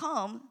therefore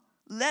come,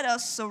 let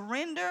us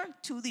surrender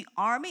to the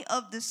army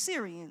of the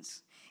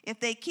Syrians. If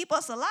they keep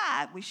us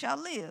alive, we shall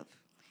live.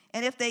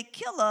 And if they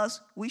kill us,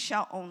 we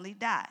shall only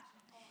die.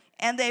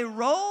 And they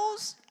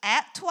rose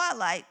at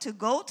twilight to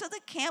go to the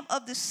camp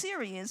of the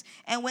Syrians.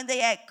 And when they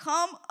had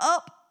come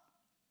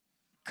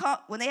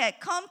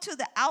to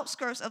the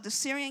outskirts of the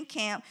Syrian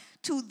camp,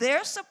 to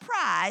their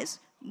surprise,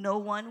 no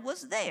one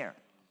was there.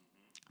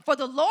 For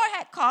the Lord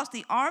had caused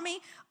the army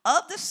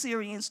of the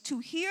Syrians to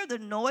hear the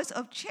noise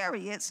of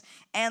chariots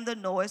and the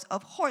noise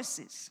of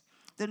horses,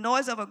 the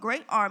noise of a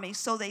great army.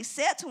 So they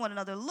said to one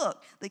another,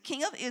 look, the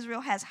king of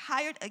Israel has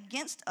hired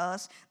against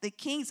us the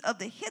kings of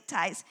the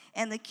Hittites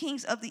and the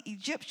kings of the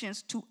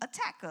Egyptians to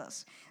attack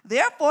us.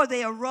 Therefore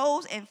they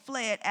arose and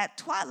fled at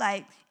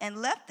twilight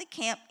and left the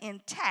camp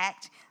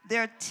intact,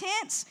 their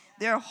tents,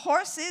 their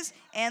horses,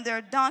 and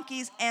their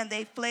donkeys, and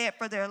they fled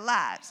for their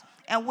lives.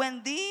 And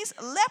when these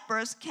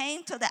lepers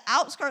came to the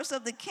outskirts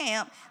of the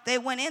camp, they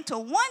went into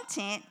one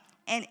tent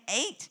and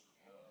ate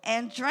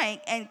and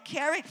drank and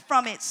carried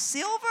from it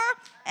silver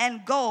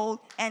and gold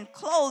and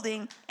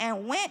clothing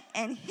and went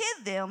and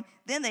hid them.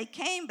 Then they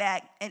came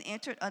back and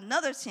entered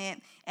another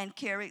tent and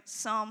carried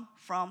some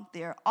from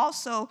there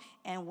also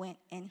and went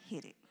and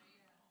hid it.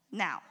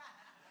 Now,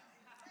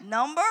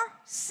 number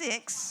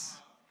 6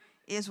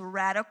 is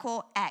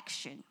radical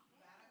action.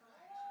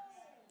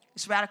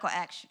 It's radical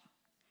action.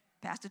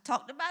 Pastor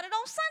talked about it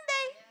on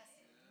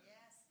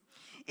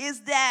Sunday.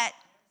 Is that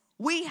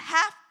we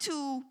have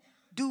to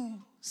do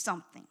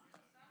something.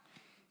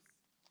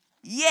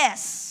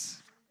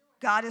 Yes,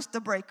 God is the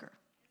breaker.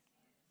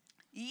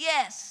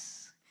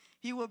 Yes,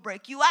 he will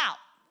break you out.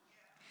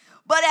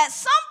 But at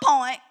some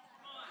point,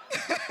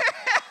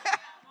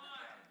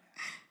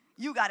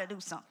 you got to do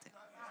something.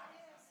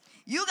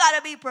 You got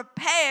to be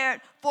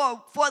prepared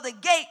for the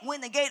gate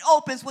when the gate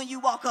opens, when you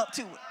walk up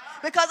to it.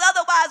 Because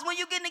otherwise, when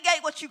you get in the gate,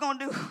 what you going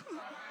to do?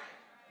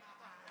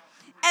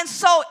 And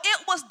so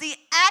it was the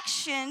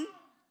action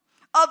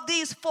of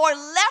these 4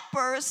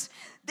 lepers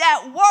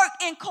that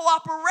worked in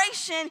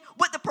cooperation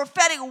with the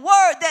prophetic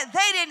word that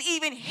they didn't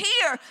even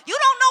hear. You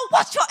don't know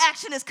what your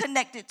action is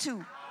connected to.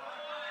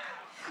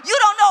 You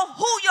don't know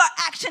who your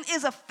action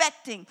is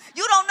affecting.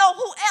 You don't know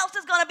who else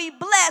is going to be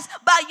blessed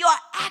by your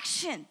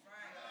action.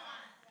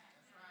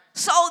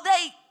 So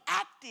they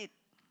acted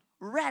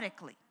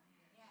radically.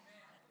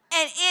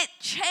 And it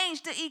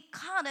changed the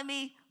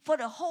economy for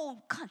the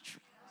whole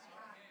country.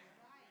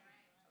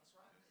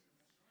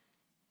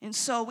 And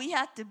so we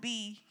have to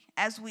be,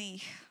 as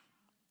we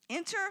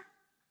enter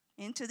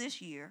into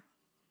this year,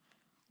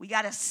 we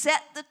got to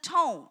set the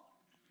tone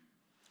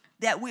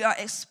that we are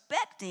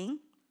expecting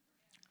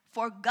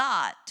for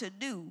God to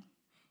do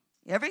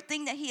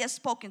everything that he has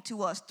spoken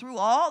to us through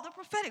all the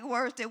prophetic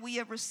words that we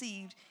have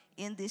received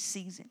in this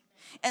season.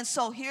 And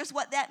so here's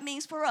what that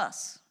means for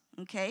us,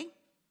 okay?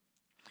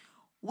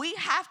 We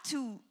have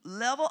to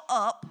level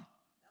up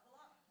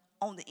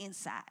on the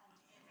inside.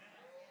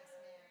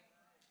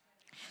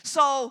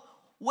 So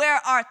where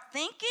our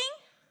thinking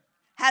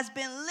has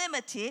been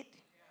limited,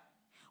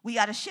 we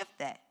got to shift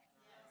that.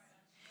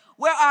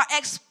 Where our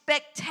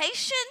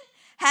expectation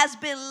has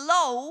been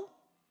low,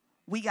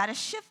 we got to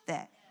shift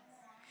that.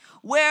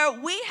 Where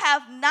we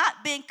have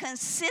not been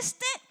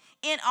consistent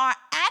in our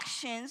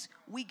actions,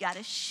 we got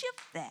to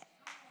shift that.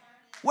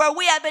 Where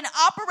we have been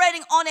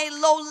operating on a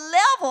low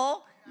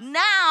level,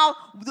 now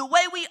the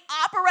way we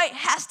operate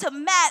has to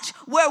match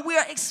where we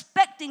are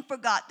expecting for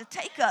God to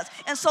take us.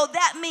 And so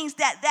that means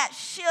that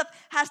shift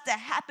has to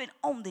happen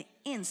on the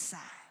inside.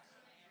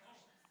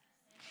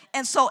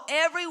 And so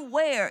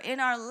everywhere in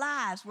our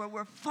lives where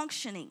we're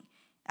functioning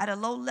at a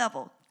low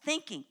level,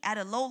 thinking at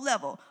a low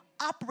level,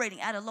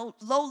 operating at a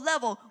low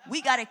level,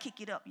 we got to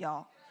kick it up,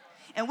 y'all.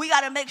 And we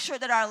got to make sure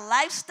that our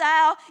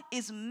lifestyle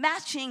is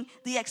matching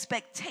the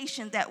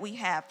expectation that we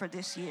have for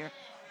this year.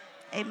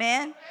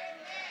 Amen?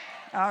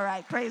 All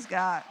right, praise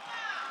God.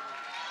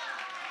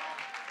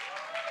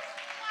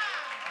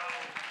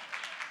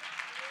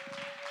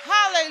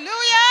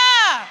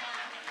 Hallelujah.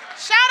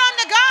 Shout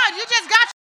unto God. You just got